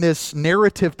in this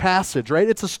narrative passage, right?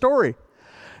 It's a story.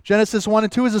 Genesis 1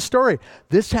 and 2 is a story.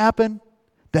 This happened,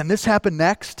 then this happened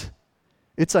next.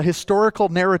 It's a historical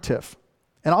narrative.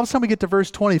 And all of a sudden we get to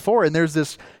verse 24, and there's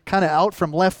this kind of out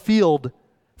from left field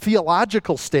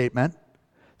theological statement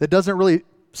that doesn't really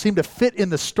seem to fit in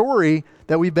the story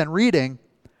that we've been reading.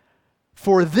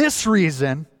 For this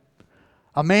reason,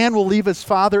 a man will leave his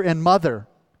father and mother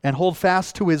and hold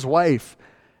fast to his wife,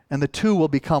 and the two will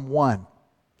become one.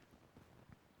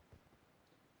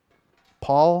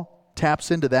 Paul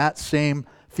taps into that same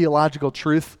theological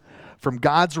truth from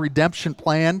God's redemption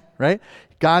plan, right?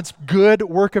 God's good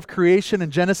work of creation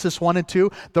in Genesis 1 and 2.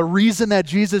 The reason that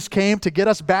Jesus came to get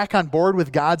us back on board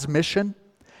with God's mission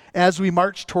as we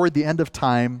march toward the end of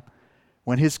time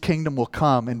when his kingdom will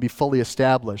come and be fully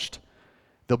established.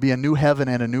 There'll be a new heaven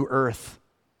and a new earth.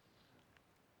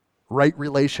 Right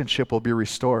relationship will be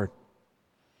restored.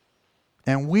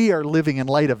 And we are living in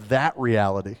light of that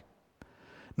reality.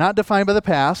 Not defined by the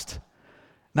past,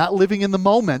 not living in the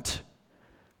moment.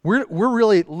 We're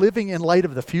really living in light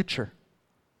of the future.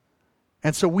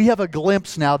 And so we have a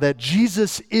glimpse now that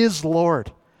Jesus is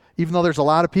Lord, even though there's a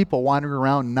lot of people wandering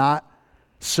around not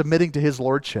submitting to his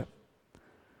lordship.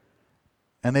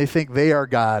 And they think they are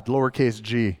God, lowercase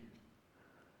g.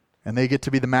 And they get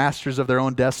to be the masters of their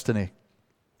own destiny.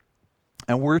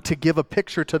 And we're to give a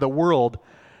picture to the world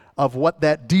of what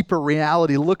that deeper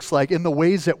reality looks like in the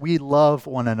ways that we love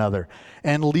one another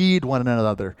and lead one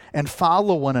another and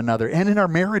follow one another and in our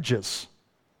marriages.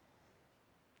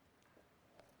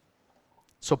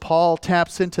 So Paul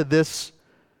taps into this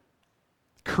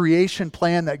creation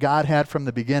plan that God had from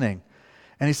the beginning.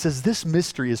 And he says, this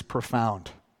mystery is profound.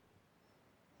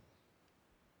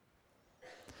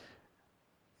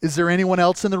 Is there anyone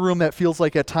else in the room that feels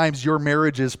like at times your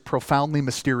marriage is profoundly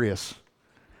mysterious?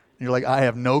 And you're like, I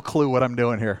have no clue what I'm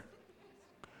doing here.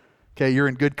 Okay, you're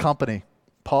in good company.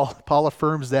 Paul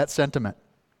affirms that sentiment.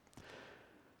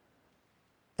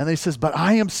 And then he says, but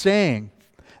I am saying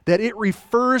that it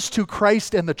refers to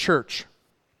Christ and the church.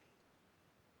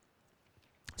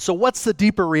 So what's the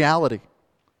deeper reality?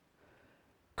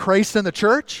 Christ and the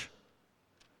church?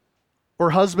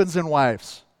 Or husbands and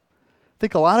wives? I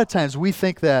think a lot of times we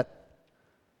think that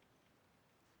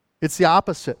it's the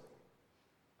opposite.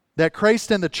 That Christ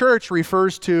and the church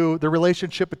refers to the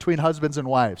relationship between husbands and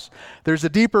wives. There's a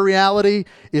deeper reality.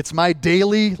 It's my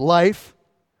daily life.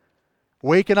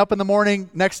 Waking up in the morning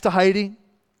next to Heidi,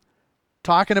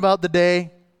 talking about the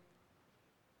day,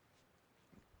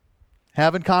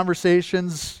 having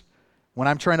conversations when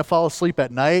I'm trying to fall asleep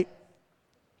at night,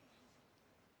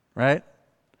 right?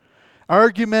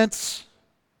 Arguments,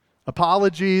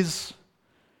 apologies,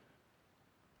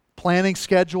 planning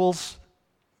schedules.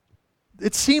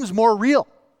 It seems more real.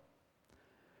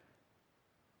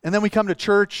 And then we come to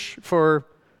church for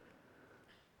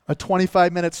a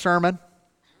 25-minute sermon.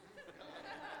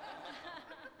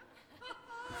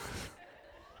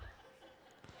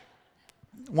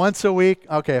 Once a week.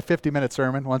 Okay, a 50-minute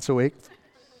sermon once a week.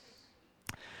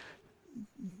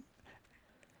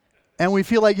 And we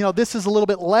feel like, this is a little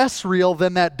bit less real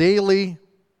than that daily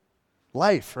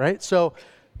life, right? So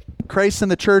Christ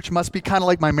and the church must be kind of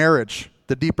like my marriage,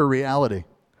 the deeper reality.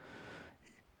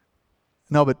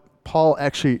 No, but Paul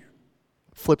actually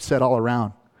flips that all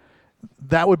around.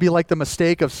 that would be like the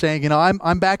mistake of saying,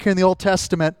 I'm back here in the Old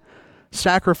Testament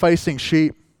sacrificing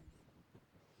sheep.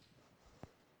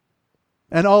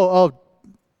 And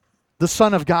the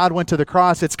Son of God went to the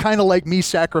cross. It's kind of like me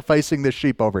sacrificing this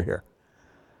sheep over here.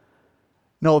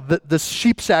 No, the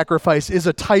sheep sacrifice is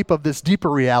a type of this deeper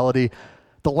reality,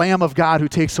 the Lamb of God who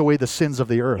takes away the sins of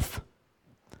the earth.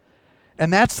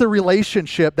 And that's the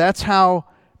relationship. That's how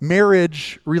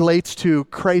marriage relates to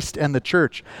Christ and the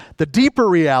church. The deeper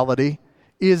reality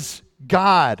is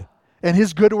God and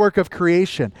his good work of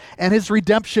creation and his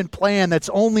redemption plan that's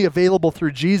only available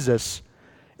through Jesus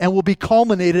and will be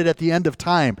culminated at the end of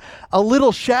time. A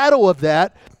little shadow of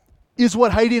that is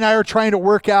what Heidi and I are trying to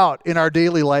work out in our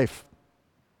daily life.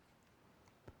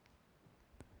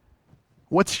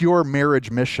 What's your marriage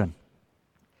mission?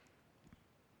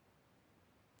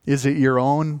 Is it your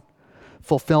own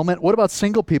fulfillment? What about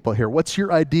single people here? What's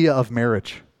your idea of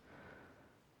marriage?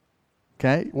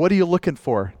 Okay, what are you looking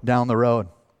for down the road?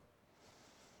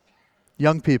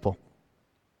 Young people.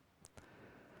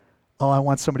 Oh, I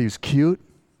want somebody who's cute.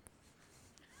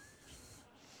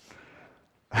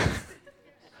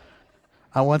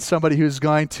 I want somebody who's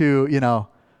going to,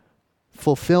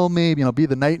 fulfill me, be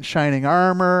the knight in shining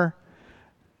armor.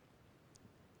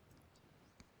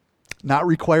 Not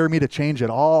require me to change at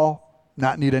all,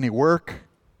 not need any work,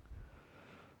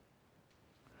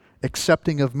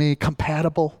 accepting of me,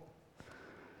 compatible,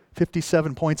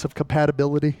 57 points of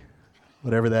compatibility,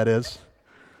 whatever that is.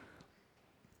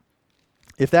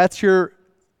 If that's your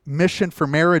mission for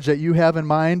marriage that you have in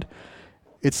mind,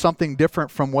 it's something different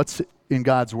from what's in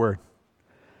God's Word.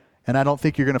 And I don't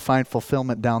think you're going to find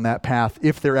fulfillment down that path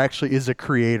if there actually is a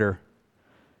Creator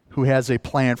who has a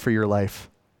plan for your life.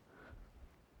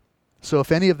 So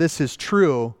if any of this is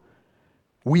true,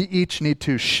 we each need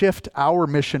to shift our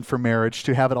mission for marriage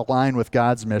to have it align with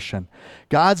God's mission.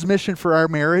 God's mission for our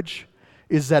marriage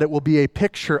is that it will be a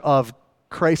picture of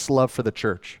Christ's love for the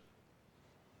church.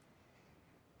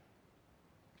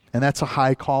 And that's a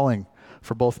high calling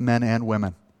for both men and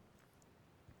women.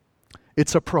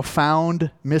 It's a profound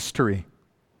mystery.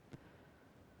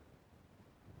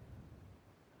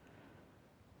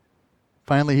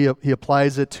 Finally, he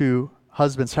applies it to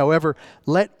husbands. However,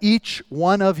 let each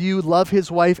one of you love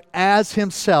his wife as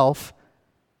himself,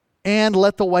 and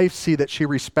let the wife see that she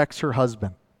respects her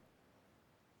husband.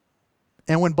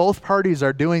 And when both parties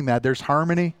are doing that, there's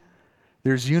harmony,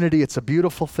 there's unity. It's a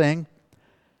beautiful thing.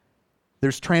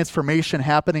 There's transformation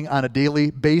happening on a daily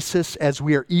basis as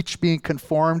we are each being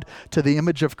conformed to the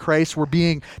image of Christ. We're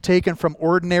being taken from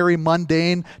ordinary,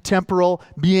 mundane, temporal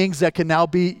beings that can now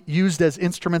be used as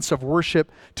instruments of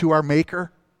worship to our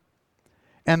Maker.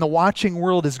 And the watching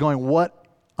world is going, what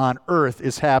on earth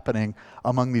is happening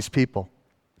among these people?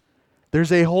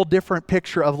 There's a whole different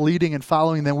picture of leading and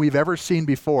following than we've ever seen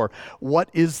before. What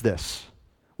is this?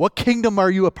 What kingdom are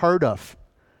you a part of?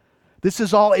 This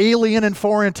is all alien and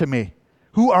foreign to me.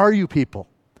 Who are you people?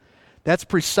 That's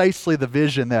precisely the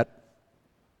vision that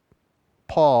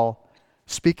Paul,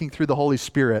 speaking through the Holy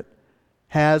Spirit,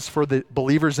 has for the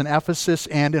believers in Ephesus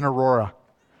and in Aurora,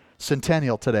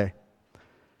 Centennial today.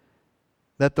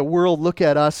 That the world look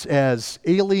at us as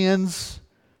aliens.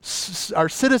 Our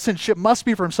citizenship must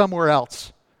be from somewhere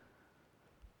else.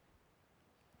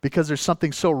 Because there's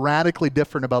something so radically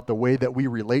different about the way that we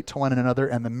relate to one another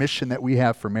and the mission that we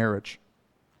have for marriage.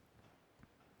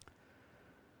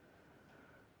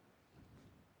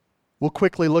 We'll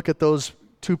quickly look at those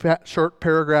two short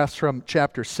paragraphs from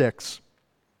chapter 6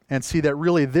 and see that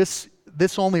really this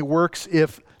only works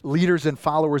if leaders and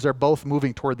followers are both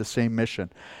moving toward the same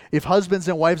mission. If husbands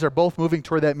and wives are both moving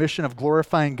toward that mission of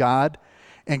glorifying God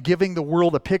and giving the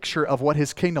world a picture of what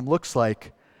His kingdom looks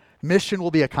like, mission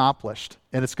will be accomplished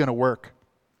and it's going to work.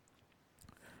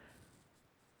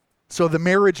 So the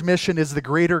marriage mission is the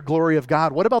greater glory of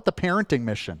God. What about the parenting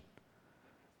mission?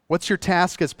 What's your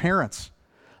task as parents?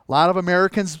 A lot of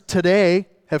Americans today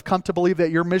have come to believe that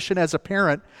your mission as a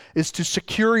parent is to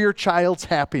secure your child's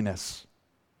happiness.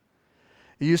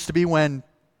 It used to be when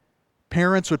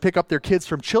parents would pick up their kids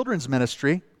from children's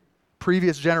ministry,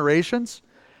 previous generations,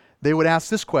 they would ask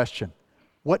this question: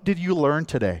 what did you learn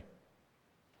today?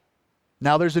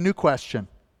 Now there's a new question.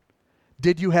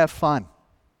 Did you have fun?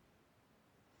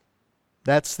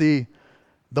 That's the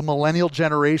millennial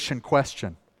generation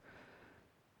question.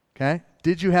 Okay?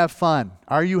 Did you have fun?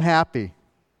 Are you happy?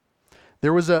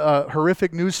 There was a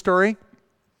horrific news story,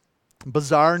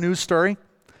 bizarre news story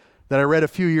that I read a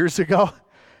few years ago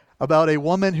about a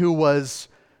woman who was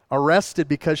arrested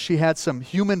because she had some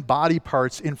human body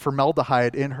parts in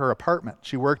formaldehyde in her apartment.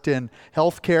 She worked in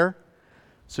healthcare,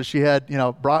 so she had,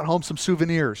 brought home some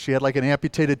souvenirs. She had like an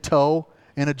amputated toe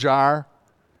in a jar.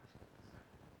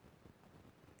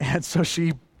 And so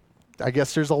I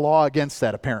guess there's a law against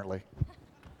that apparently.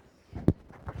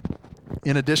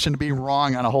 In addition to being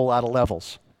wrong on a whole lot of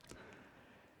levels.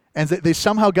 And they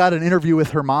somehow got an interview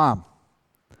with her mom.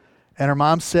 And her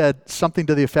mom said something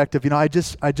to the effect of, I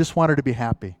just want her to be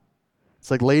happy.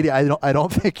 It's like, lady, I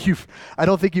don't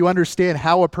think you understand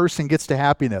how a person gets to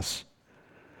happiness.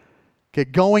 Okay,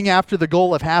 going after the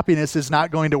goal of happiness is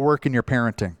not going to work in your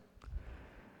parenting.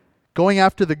 Going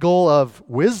after the goal of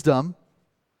wisdom,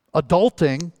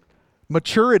 adulting,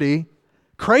 maturity,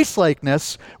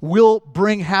 Christ-likeness will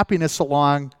bring happiness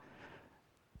along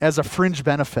as a fringe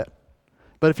benefit.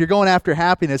 But if you're going after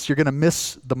happiness, you're going to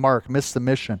miss the mark, miss the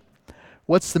mission.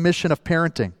 What's the mission of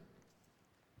parenting?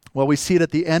 Well, we see it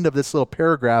at the end of this little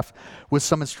paragraph with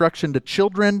some instruction to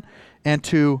children and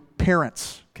to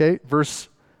parents. Okay, verse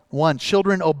 1.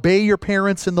 Children, obey your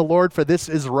parents in the Lord, for this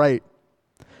is right.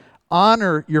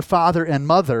 Honor your father and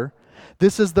mother.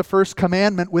 This is the first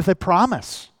commandment with a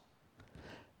promise.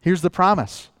 Here's the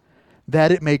promise.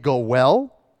 That it may go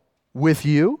well with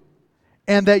you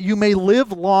and that you may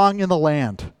live long in the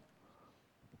land.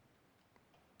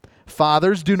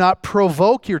 Fathers, do not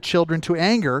provoke your children to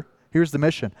anger. Here's the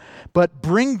mission. But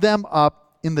bring them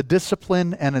up in the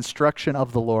discipline and instruction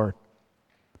of the Lord.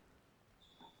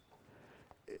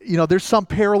 There's some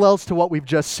parallels to what we've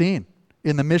just seen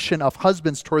in the mission of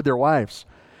husbands toward their wives.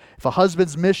 If a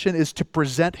husband's mission is to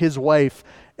present his wife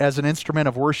as an instrument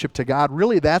of worship to God,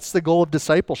 really that's the goal of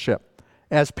discipleship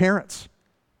as parents.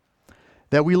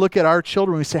 That we look at our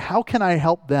children and we say, how can I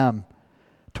help them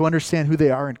to understand who they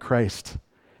are in Christ?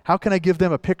 How can I give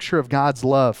them a picture of God's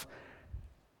love?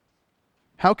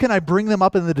 How can I bring them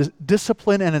up in the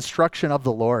discipline and instruction of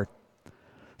the Lord?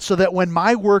 So that when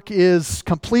my work is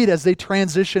complete as they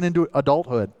transition into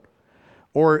adulthood,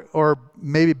 or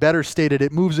maybe better stated,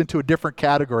 it moves into a different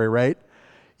category, right?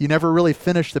 You never really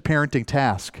finish the parenting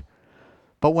task.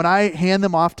 But when I hand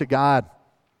them off to God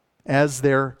as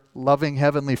their loving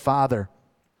Heavenly Father,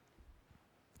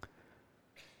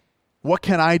 what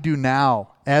can I do now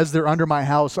as they're under my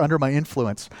house, under my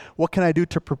influence? What can I do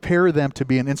to prepare them to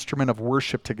be an instrument of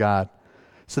worship to God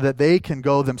so that they can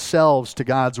go themselves to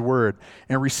God's Word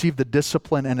and receive the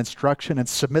discipline and instruction and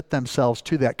submit themselves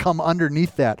to that, come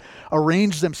underneath that,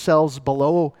 arrange themselves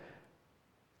below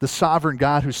the sovereign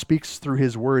God who speaks through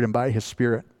His Word and by His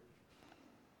Spirit?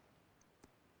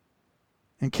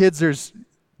 And kids, there's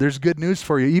good news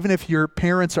for you. Even if your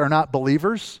parents are not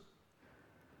believers,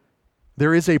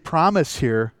 there is a promise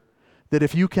here that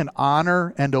if you can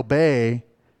honor and obey,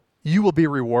 you will be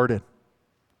rewarded.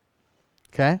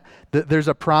 Okay? There's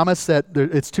a promise that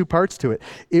it's two parts to it.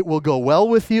 It will go well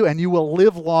with you and you will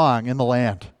live long in the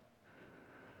land.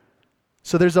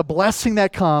 So there's a blessing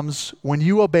that comes when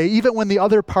you obey, even when the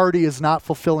other party is not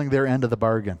fulfilling their end of the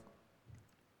bargain.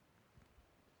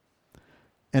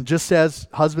 And just as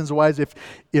husbands and wives,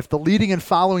 if the leading and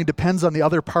following depends on the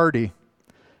other party,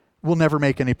 we'll never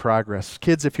make any progress.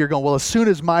 Kids, if you're going, well, as soon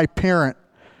as my parent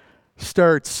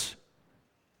starts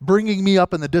bringing me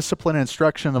up in the discipline and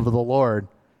instruction of the Lord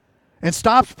and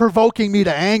stops provoking me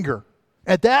to anger,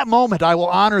 at that moment I will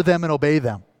honor them and obey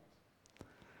them.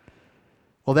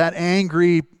 Well, that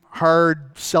angry,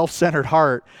 hard, self-centered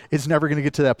heart is never going to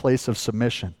get to that place of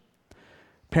submission.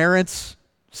 Parents,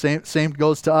 same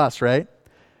goes to us, right?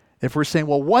 If we're saying,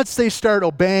 well, once they start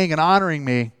obeying and honoring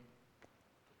me,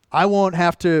 I won't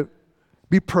have to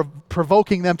be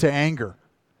provoking them to anger.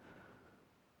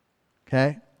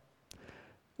 Okay?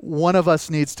 One of us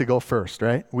needs to go first,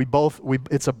 right?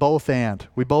 It's a both and.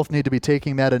 We both need to be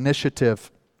taking that initiative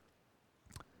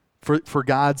for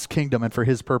God's kingdom and for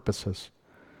His purposes.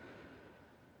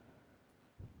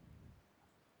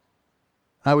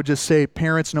 I would just say,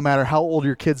 parents, no matter how old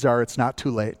your kids are, it's not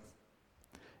too late.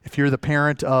 If you're the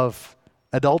parent of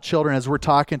adult children, as we're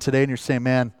talking today, and you're saying,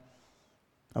 man,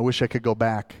 I wish I could go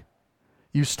back.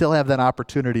 You still have that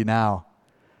opportunity now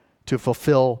to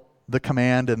fulfill the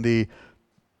command and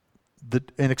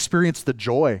and experience the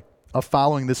joy of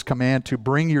following this command to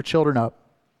bring your children up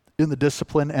in the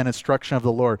discipline and instruction of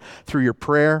the Lord through your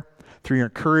prayer, through your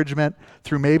encouragement,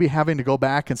 through maybe having to go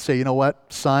back and say, you know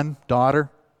what, son, daughter,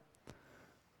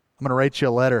 I'm going to write you a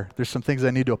letter. There's some things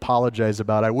I need to apologize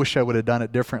about. I wish I would have done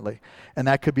it differently. And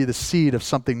that could be the seed of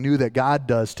something new that God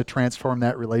does to transform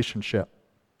that relationship.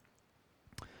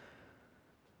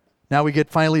 Now we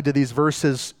get finally to these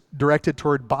verses directed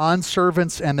toward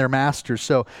bondservants and their masters.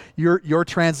 So your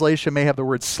translation may have the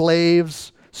word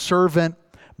slaves, servant,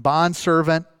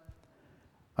 bondservant.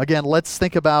 Again, let's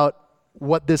think about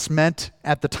what this meant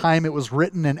at the time it was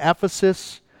written in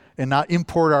Ephesus, and not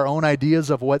import our own ideas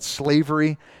of what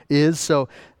slavery is. So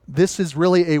this is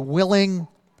really a willing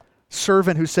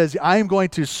servant who says, I'm going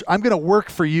to work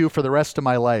for you for the rest of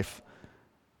my life.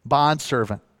 Bond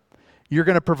servant. You're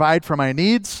going to provide for my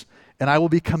needs, and I will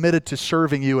be committed to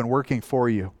serving you and working for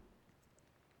you.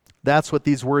 That's what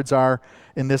these words are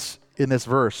in this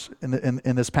verse,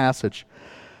 in this passage.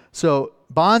 So,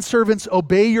 bondservants,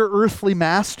 obey your earthly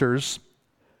masters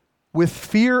with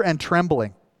fear and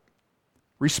trembling.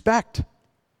 Respect.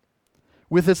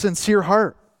 With a sincere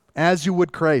heart, as you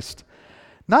would Christ.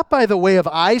 Not by the way of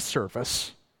eye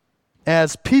service,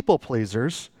 as people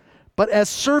pleasers, but as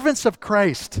servants of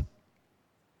Christ,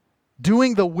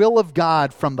 doing the will of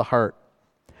God from the heart,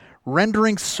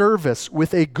 rendering service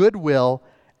with a good will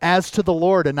as to the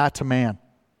Lord and not to man.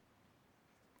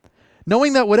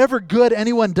 Knowing that whatever good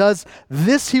anyone does,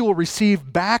 this he will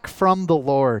receive back from the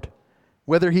Lord,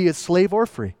 whether he is slave or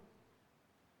free.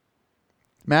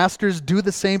 Masters, do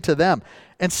the same to them,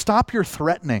 and stop your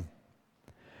threatening,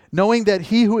 knowing that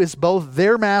he who is both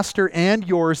their master and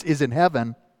yours is in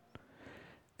heaven,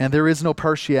 and there is no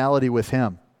partiality with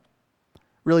him.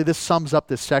 Really, this sums up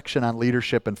this section on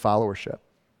leadership and followership.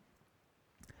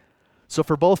 So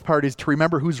for both parties to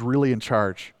remember who's really in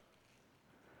charge.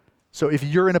 So if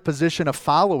you're in a position of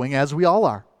following, as we all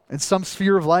are, in some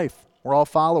sphere of life, we're all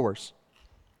followers.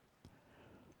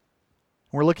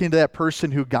 We're looking to that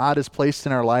person who God has placed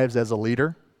in our lives as a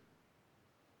leader,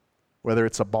 whether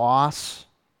it's a boss,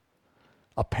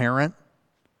 a parent,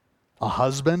 a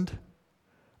husband,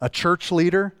 a church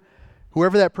leader,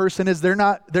 whoever that person is. They're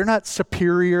not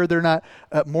superior, they're not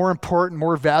more important,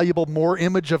 more valuable, more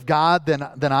image of God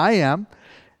than I am.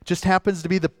 It just happens to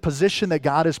be the position that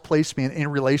God has placed me in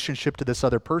relationship to this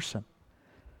other person.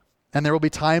 And there will be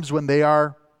times when they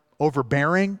are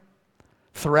overbearing,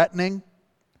 threatening,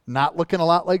 not looking a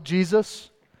lot like Jesus,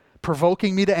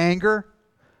 provoking me to anger.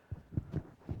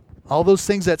 All those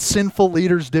things that sinful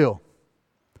leaders do.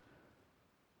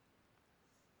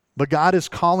 But God is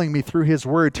calling me through His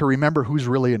Word to remember who's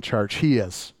really in charge. He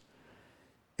is.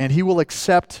 And He will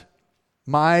accept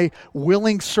my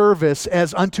willing service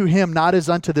as unto Him, not as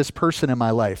unto this person in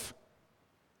my life.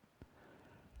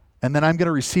 And then I'm going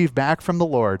to receive back from the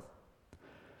Lord.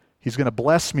 He's going to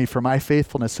bless me for my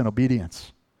faithfulness and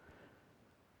obedience.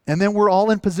 And then we're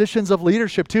all in positions of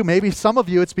leadership too. Maybe some of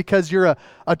you, it's because you're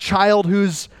a child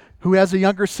who has a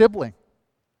younger sibling.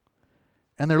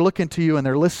 And they're looking to you and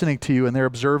they're listening to you and they're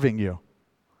observing you.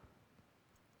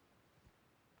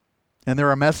 And there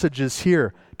are messages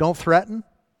here. Don't threaten.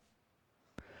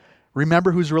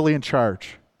 Remember who's really in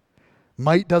charge.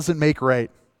 Might doesn't make right.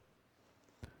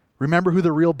 Remember who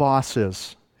the real boss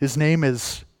is. His name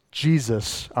is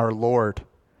Jesus, our Lord.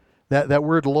 That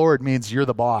word Lord means you're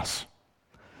the boss.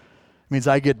 It means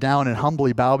I get down and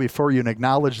humbly bow before you and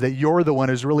acknowledge that you're the one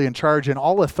who's really in charge and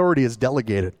all authority is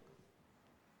delegated.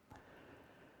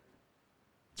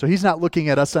 So He's not looking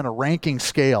at us on a ranking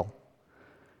scale.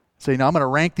 Saying, I'm going to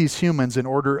rank these humans in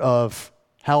order of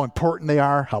how important they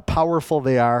are, how powerful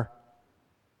they are.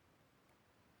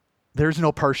 There's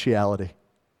no partiality.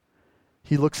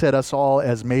 He looks at us all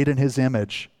as made in His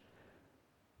image.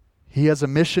 He has a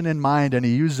mission in mind, and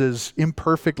He uses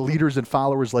imperfect leaders and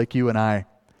followers like you and I.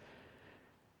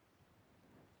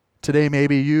 Today,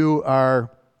 maybe you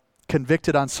are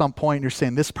convicted on some point, and you're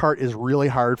saying, this part is really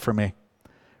hard for me.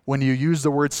 When you use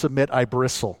the word submit, I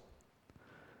bristle.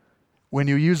 When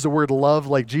you use the word love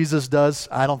like Jesus does,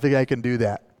 I don't think I can do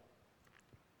that.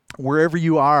 Wherever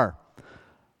you are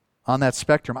on that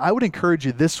spectrum, I would encourage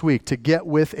you this week to get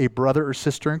with a brother or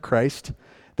sister in Christ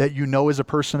that you know is a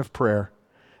person of prayer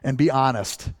and be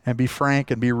honest and be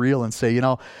frank and be real and say,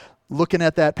 looking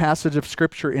at that passage of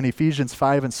Scripture in Ephesians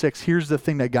 5 and 6, here's the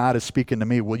thing that God is speaking to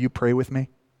me. Will you pray with me?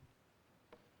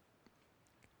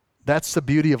 That's the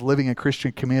beauty of living in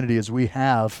Christian community is we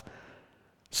have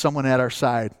someone at our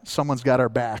side. Someone's got our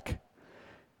back.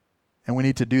 And we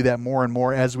need to do that more and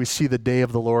more as we see the day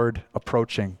of the Lord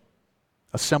approaching.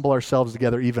 Assemble ourselves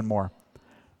together even more.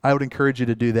 I would encourage you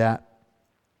to do that.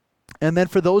 And then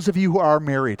for those of you who are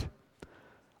married,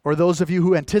 or those of you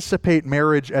who anticipate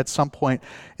marriage at some point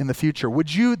in the future,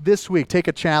 would you this week take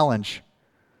a challenge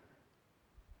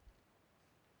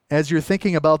as you're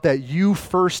thinking about that you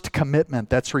first commitment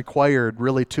that's required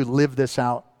really to live this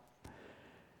out?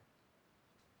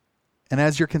 And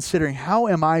as you're considering, how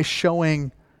am I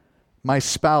showing my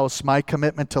spouse my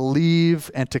commitment to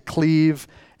leave and to cleave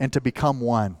and to become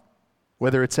one,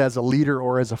 whether it's as a leader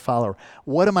or as a follower?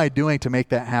 What am I doing to make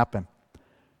that happen?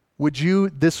 Would you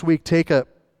this week take a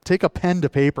pen to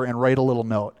paper and write a little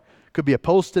note? Could be a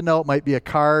Post-it note, might be a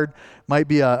card, might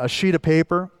be a sheet of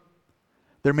paper.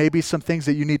 There may be some things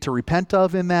that you need to repent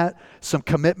of in that, some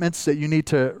commitments that you need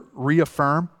to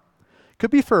reaffirm.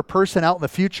 Could be for a person out in the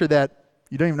future that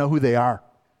you don't even know who they are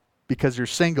because you're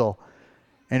single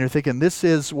and you're thinking, this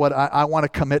is what I want to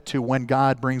commit to when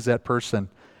God brings that person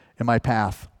in my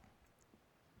path.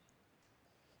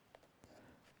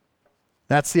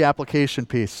 That's the application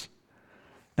piece.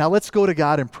 Now let's go to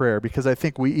God in prayer, because I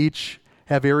think we each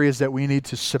have areas that we need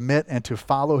to submit and to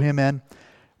follow Him in.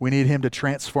 We need Him to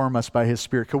transform us by His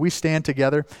Spirit. Could we stand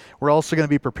together? We're also going to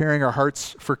be preparing our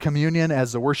hearts for communion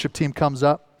as the worship team comes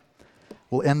up.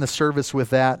 We'll end the service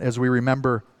with that as we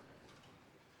remember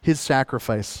His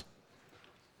sacrifice.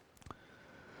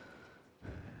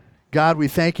 God, we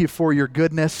thank You for Your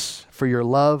goodness, for Your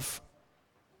love.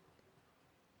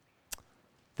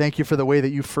 Thank You for the way that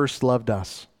You first loved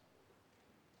us.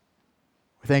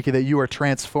 We thank You that You are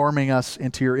transforming us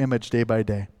into Your image day by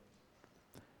day.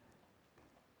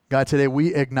 God, today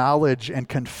we acknowledge and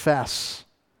confess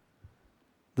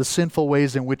the sinful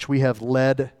ways in which we have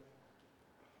led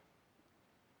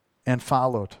and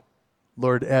followed,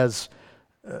 Lord, as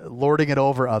lording it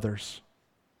over others,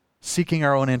 seeking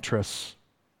our own interests,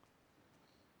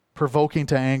 provoking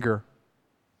to anger,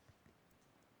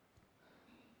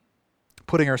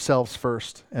 putting ourselves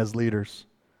first as leaders.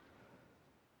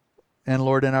 And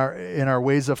Lord, in our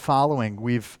ways of following,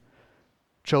 we've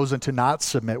chosen to not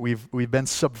submit. We've been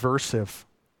subversive.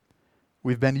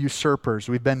 We've been usurpers.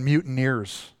 We've been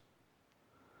mutineers.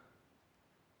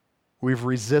 We've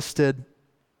resisted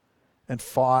and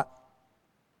fought,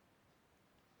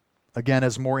 again,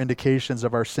 as more indications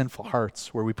of our sinful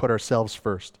hearts, where we put ourselves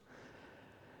first.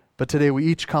 But today we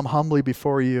each come humbly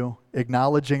before You,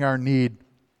 acknowledging our need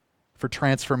for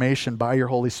transformation by Your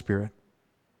Holy Spirit.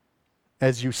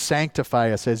 As You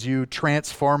sanctify us, as You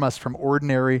transform us from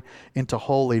ordinary into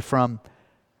holy, from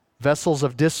vessels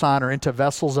of dishonor into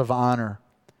vessels of honor,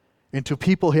 into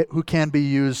people who can be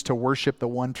used to worship the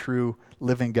one true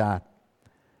living God.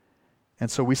 And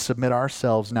so we submit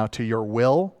ourselves now to Your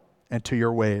will and to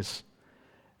Your ways.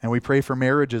 And we pray for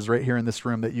marriages right here in this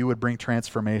room, that You would bring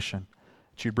transformation,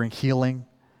 that You'd bring healing,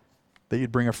 that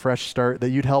You'd bring a fresh start,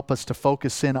 that You'd help us to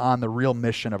focus in on the real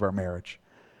mission of our marriage,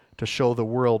 to show the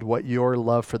world what Your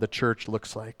love for the church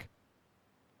looks like.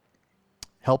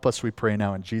 Help us, we pray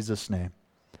now, in Jesus' name.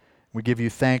 We give You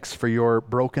thanks for Your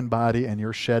broken body and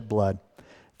Your shed blood.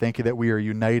 Thank You that we are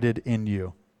united in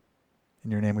You. In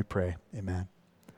Your name we pray. Amen.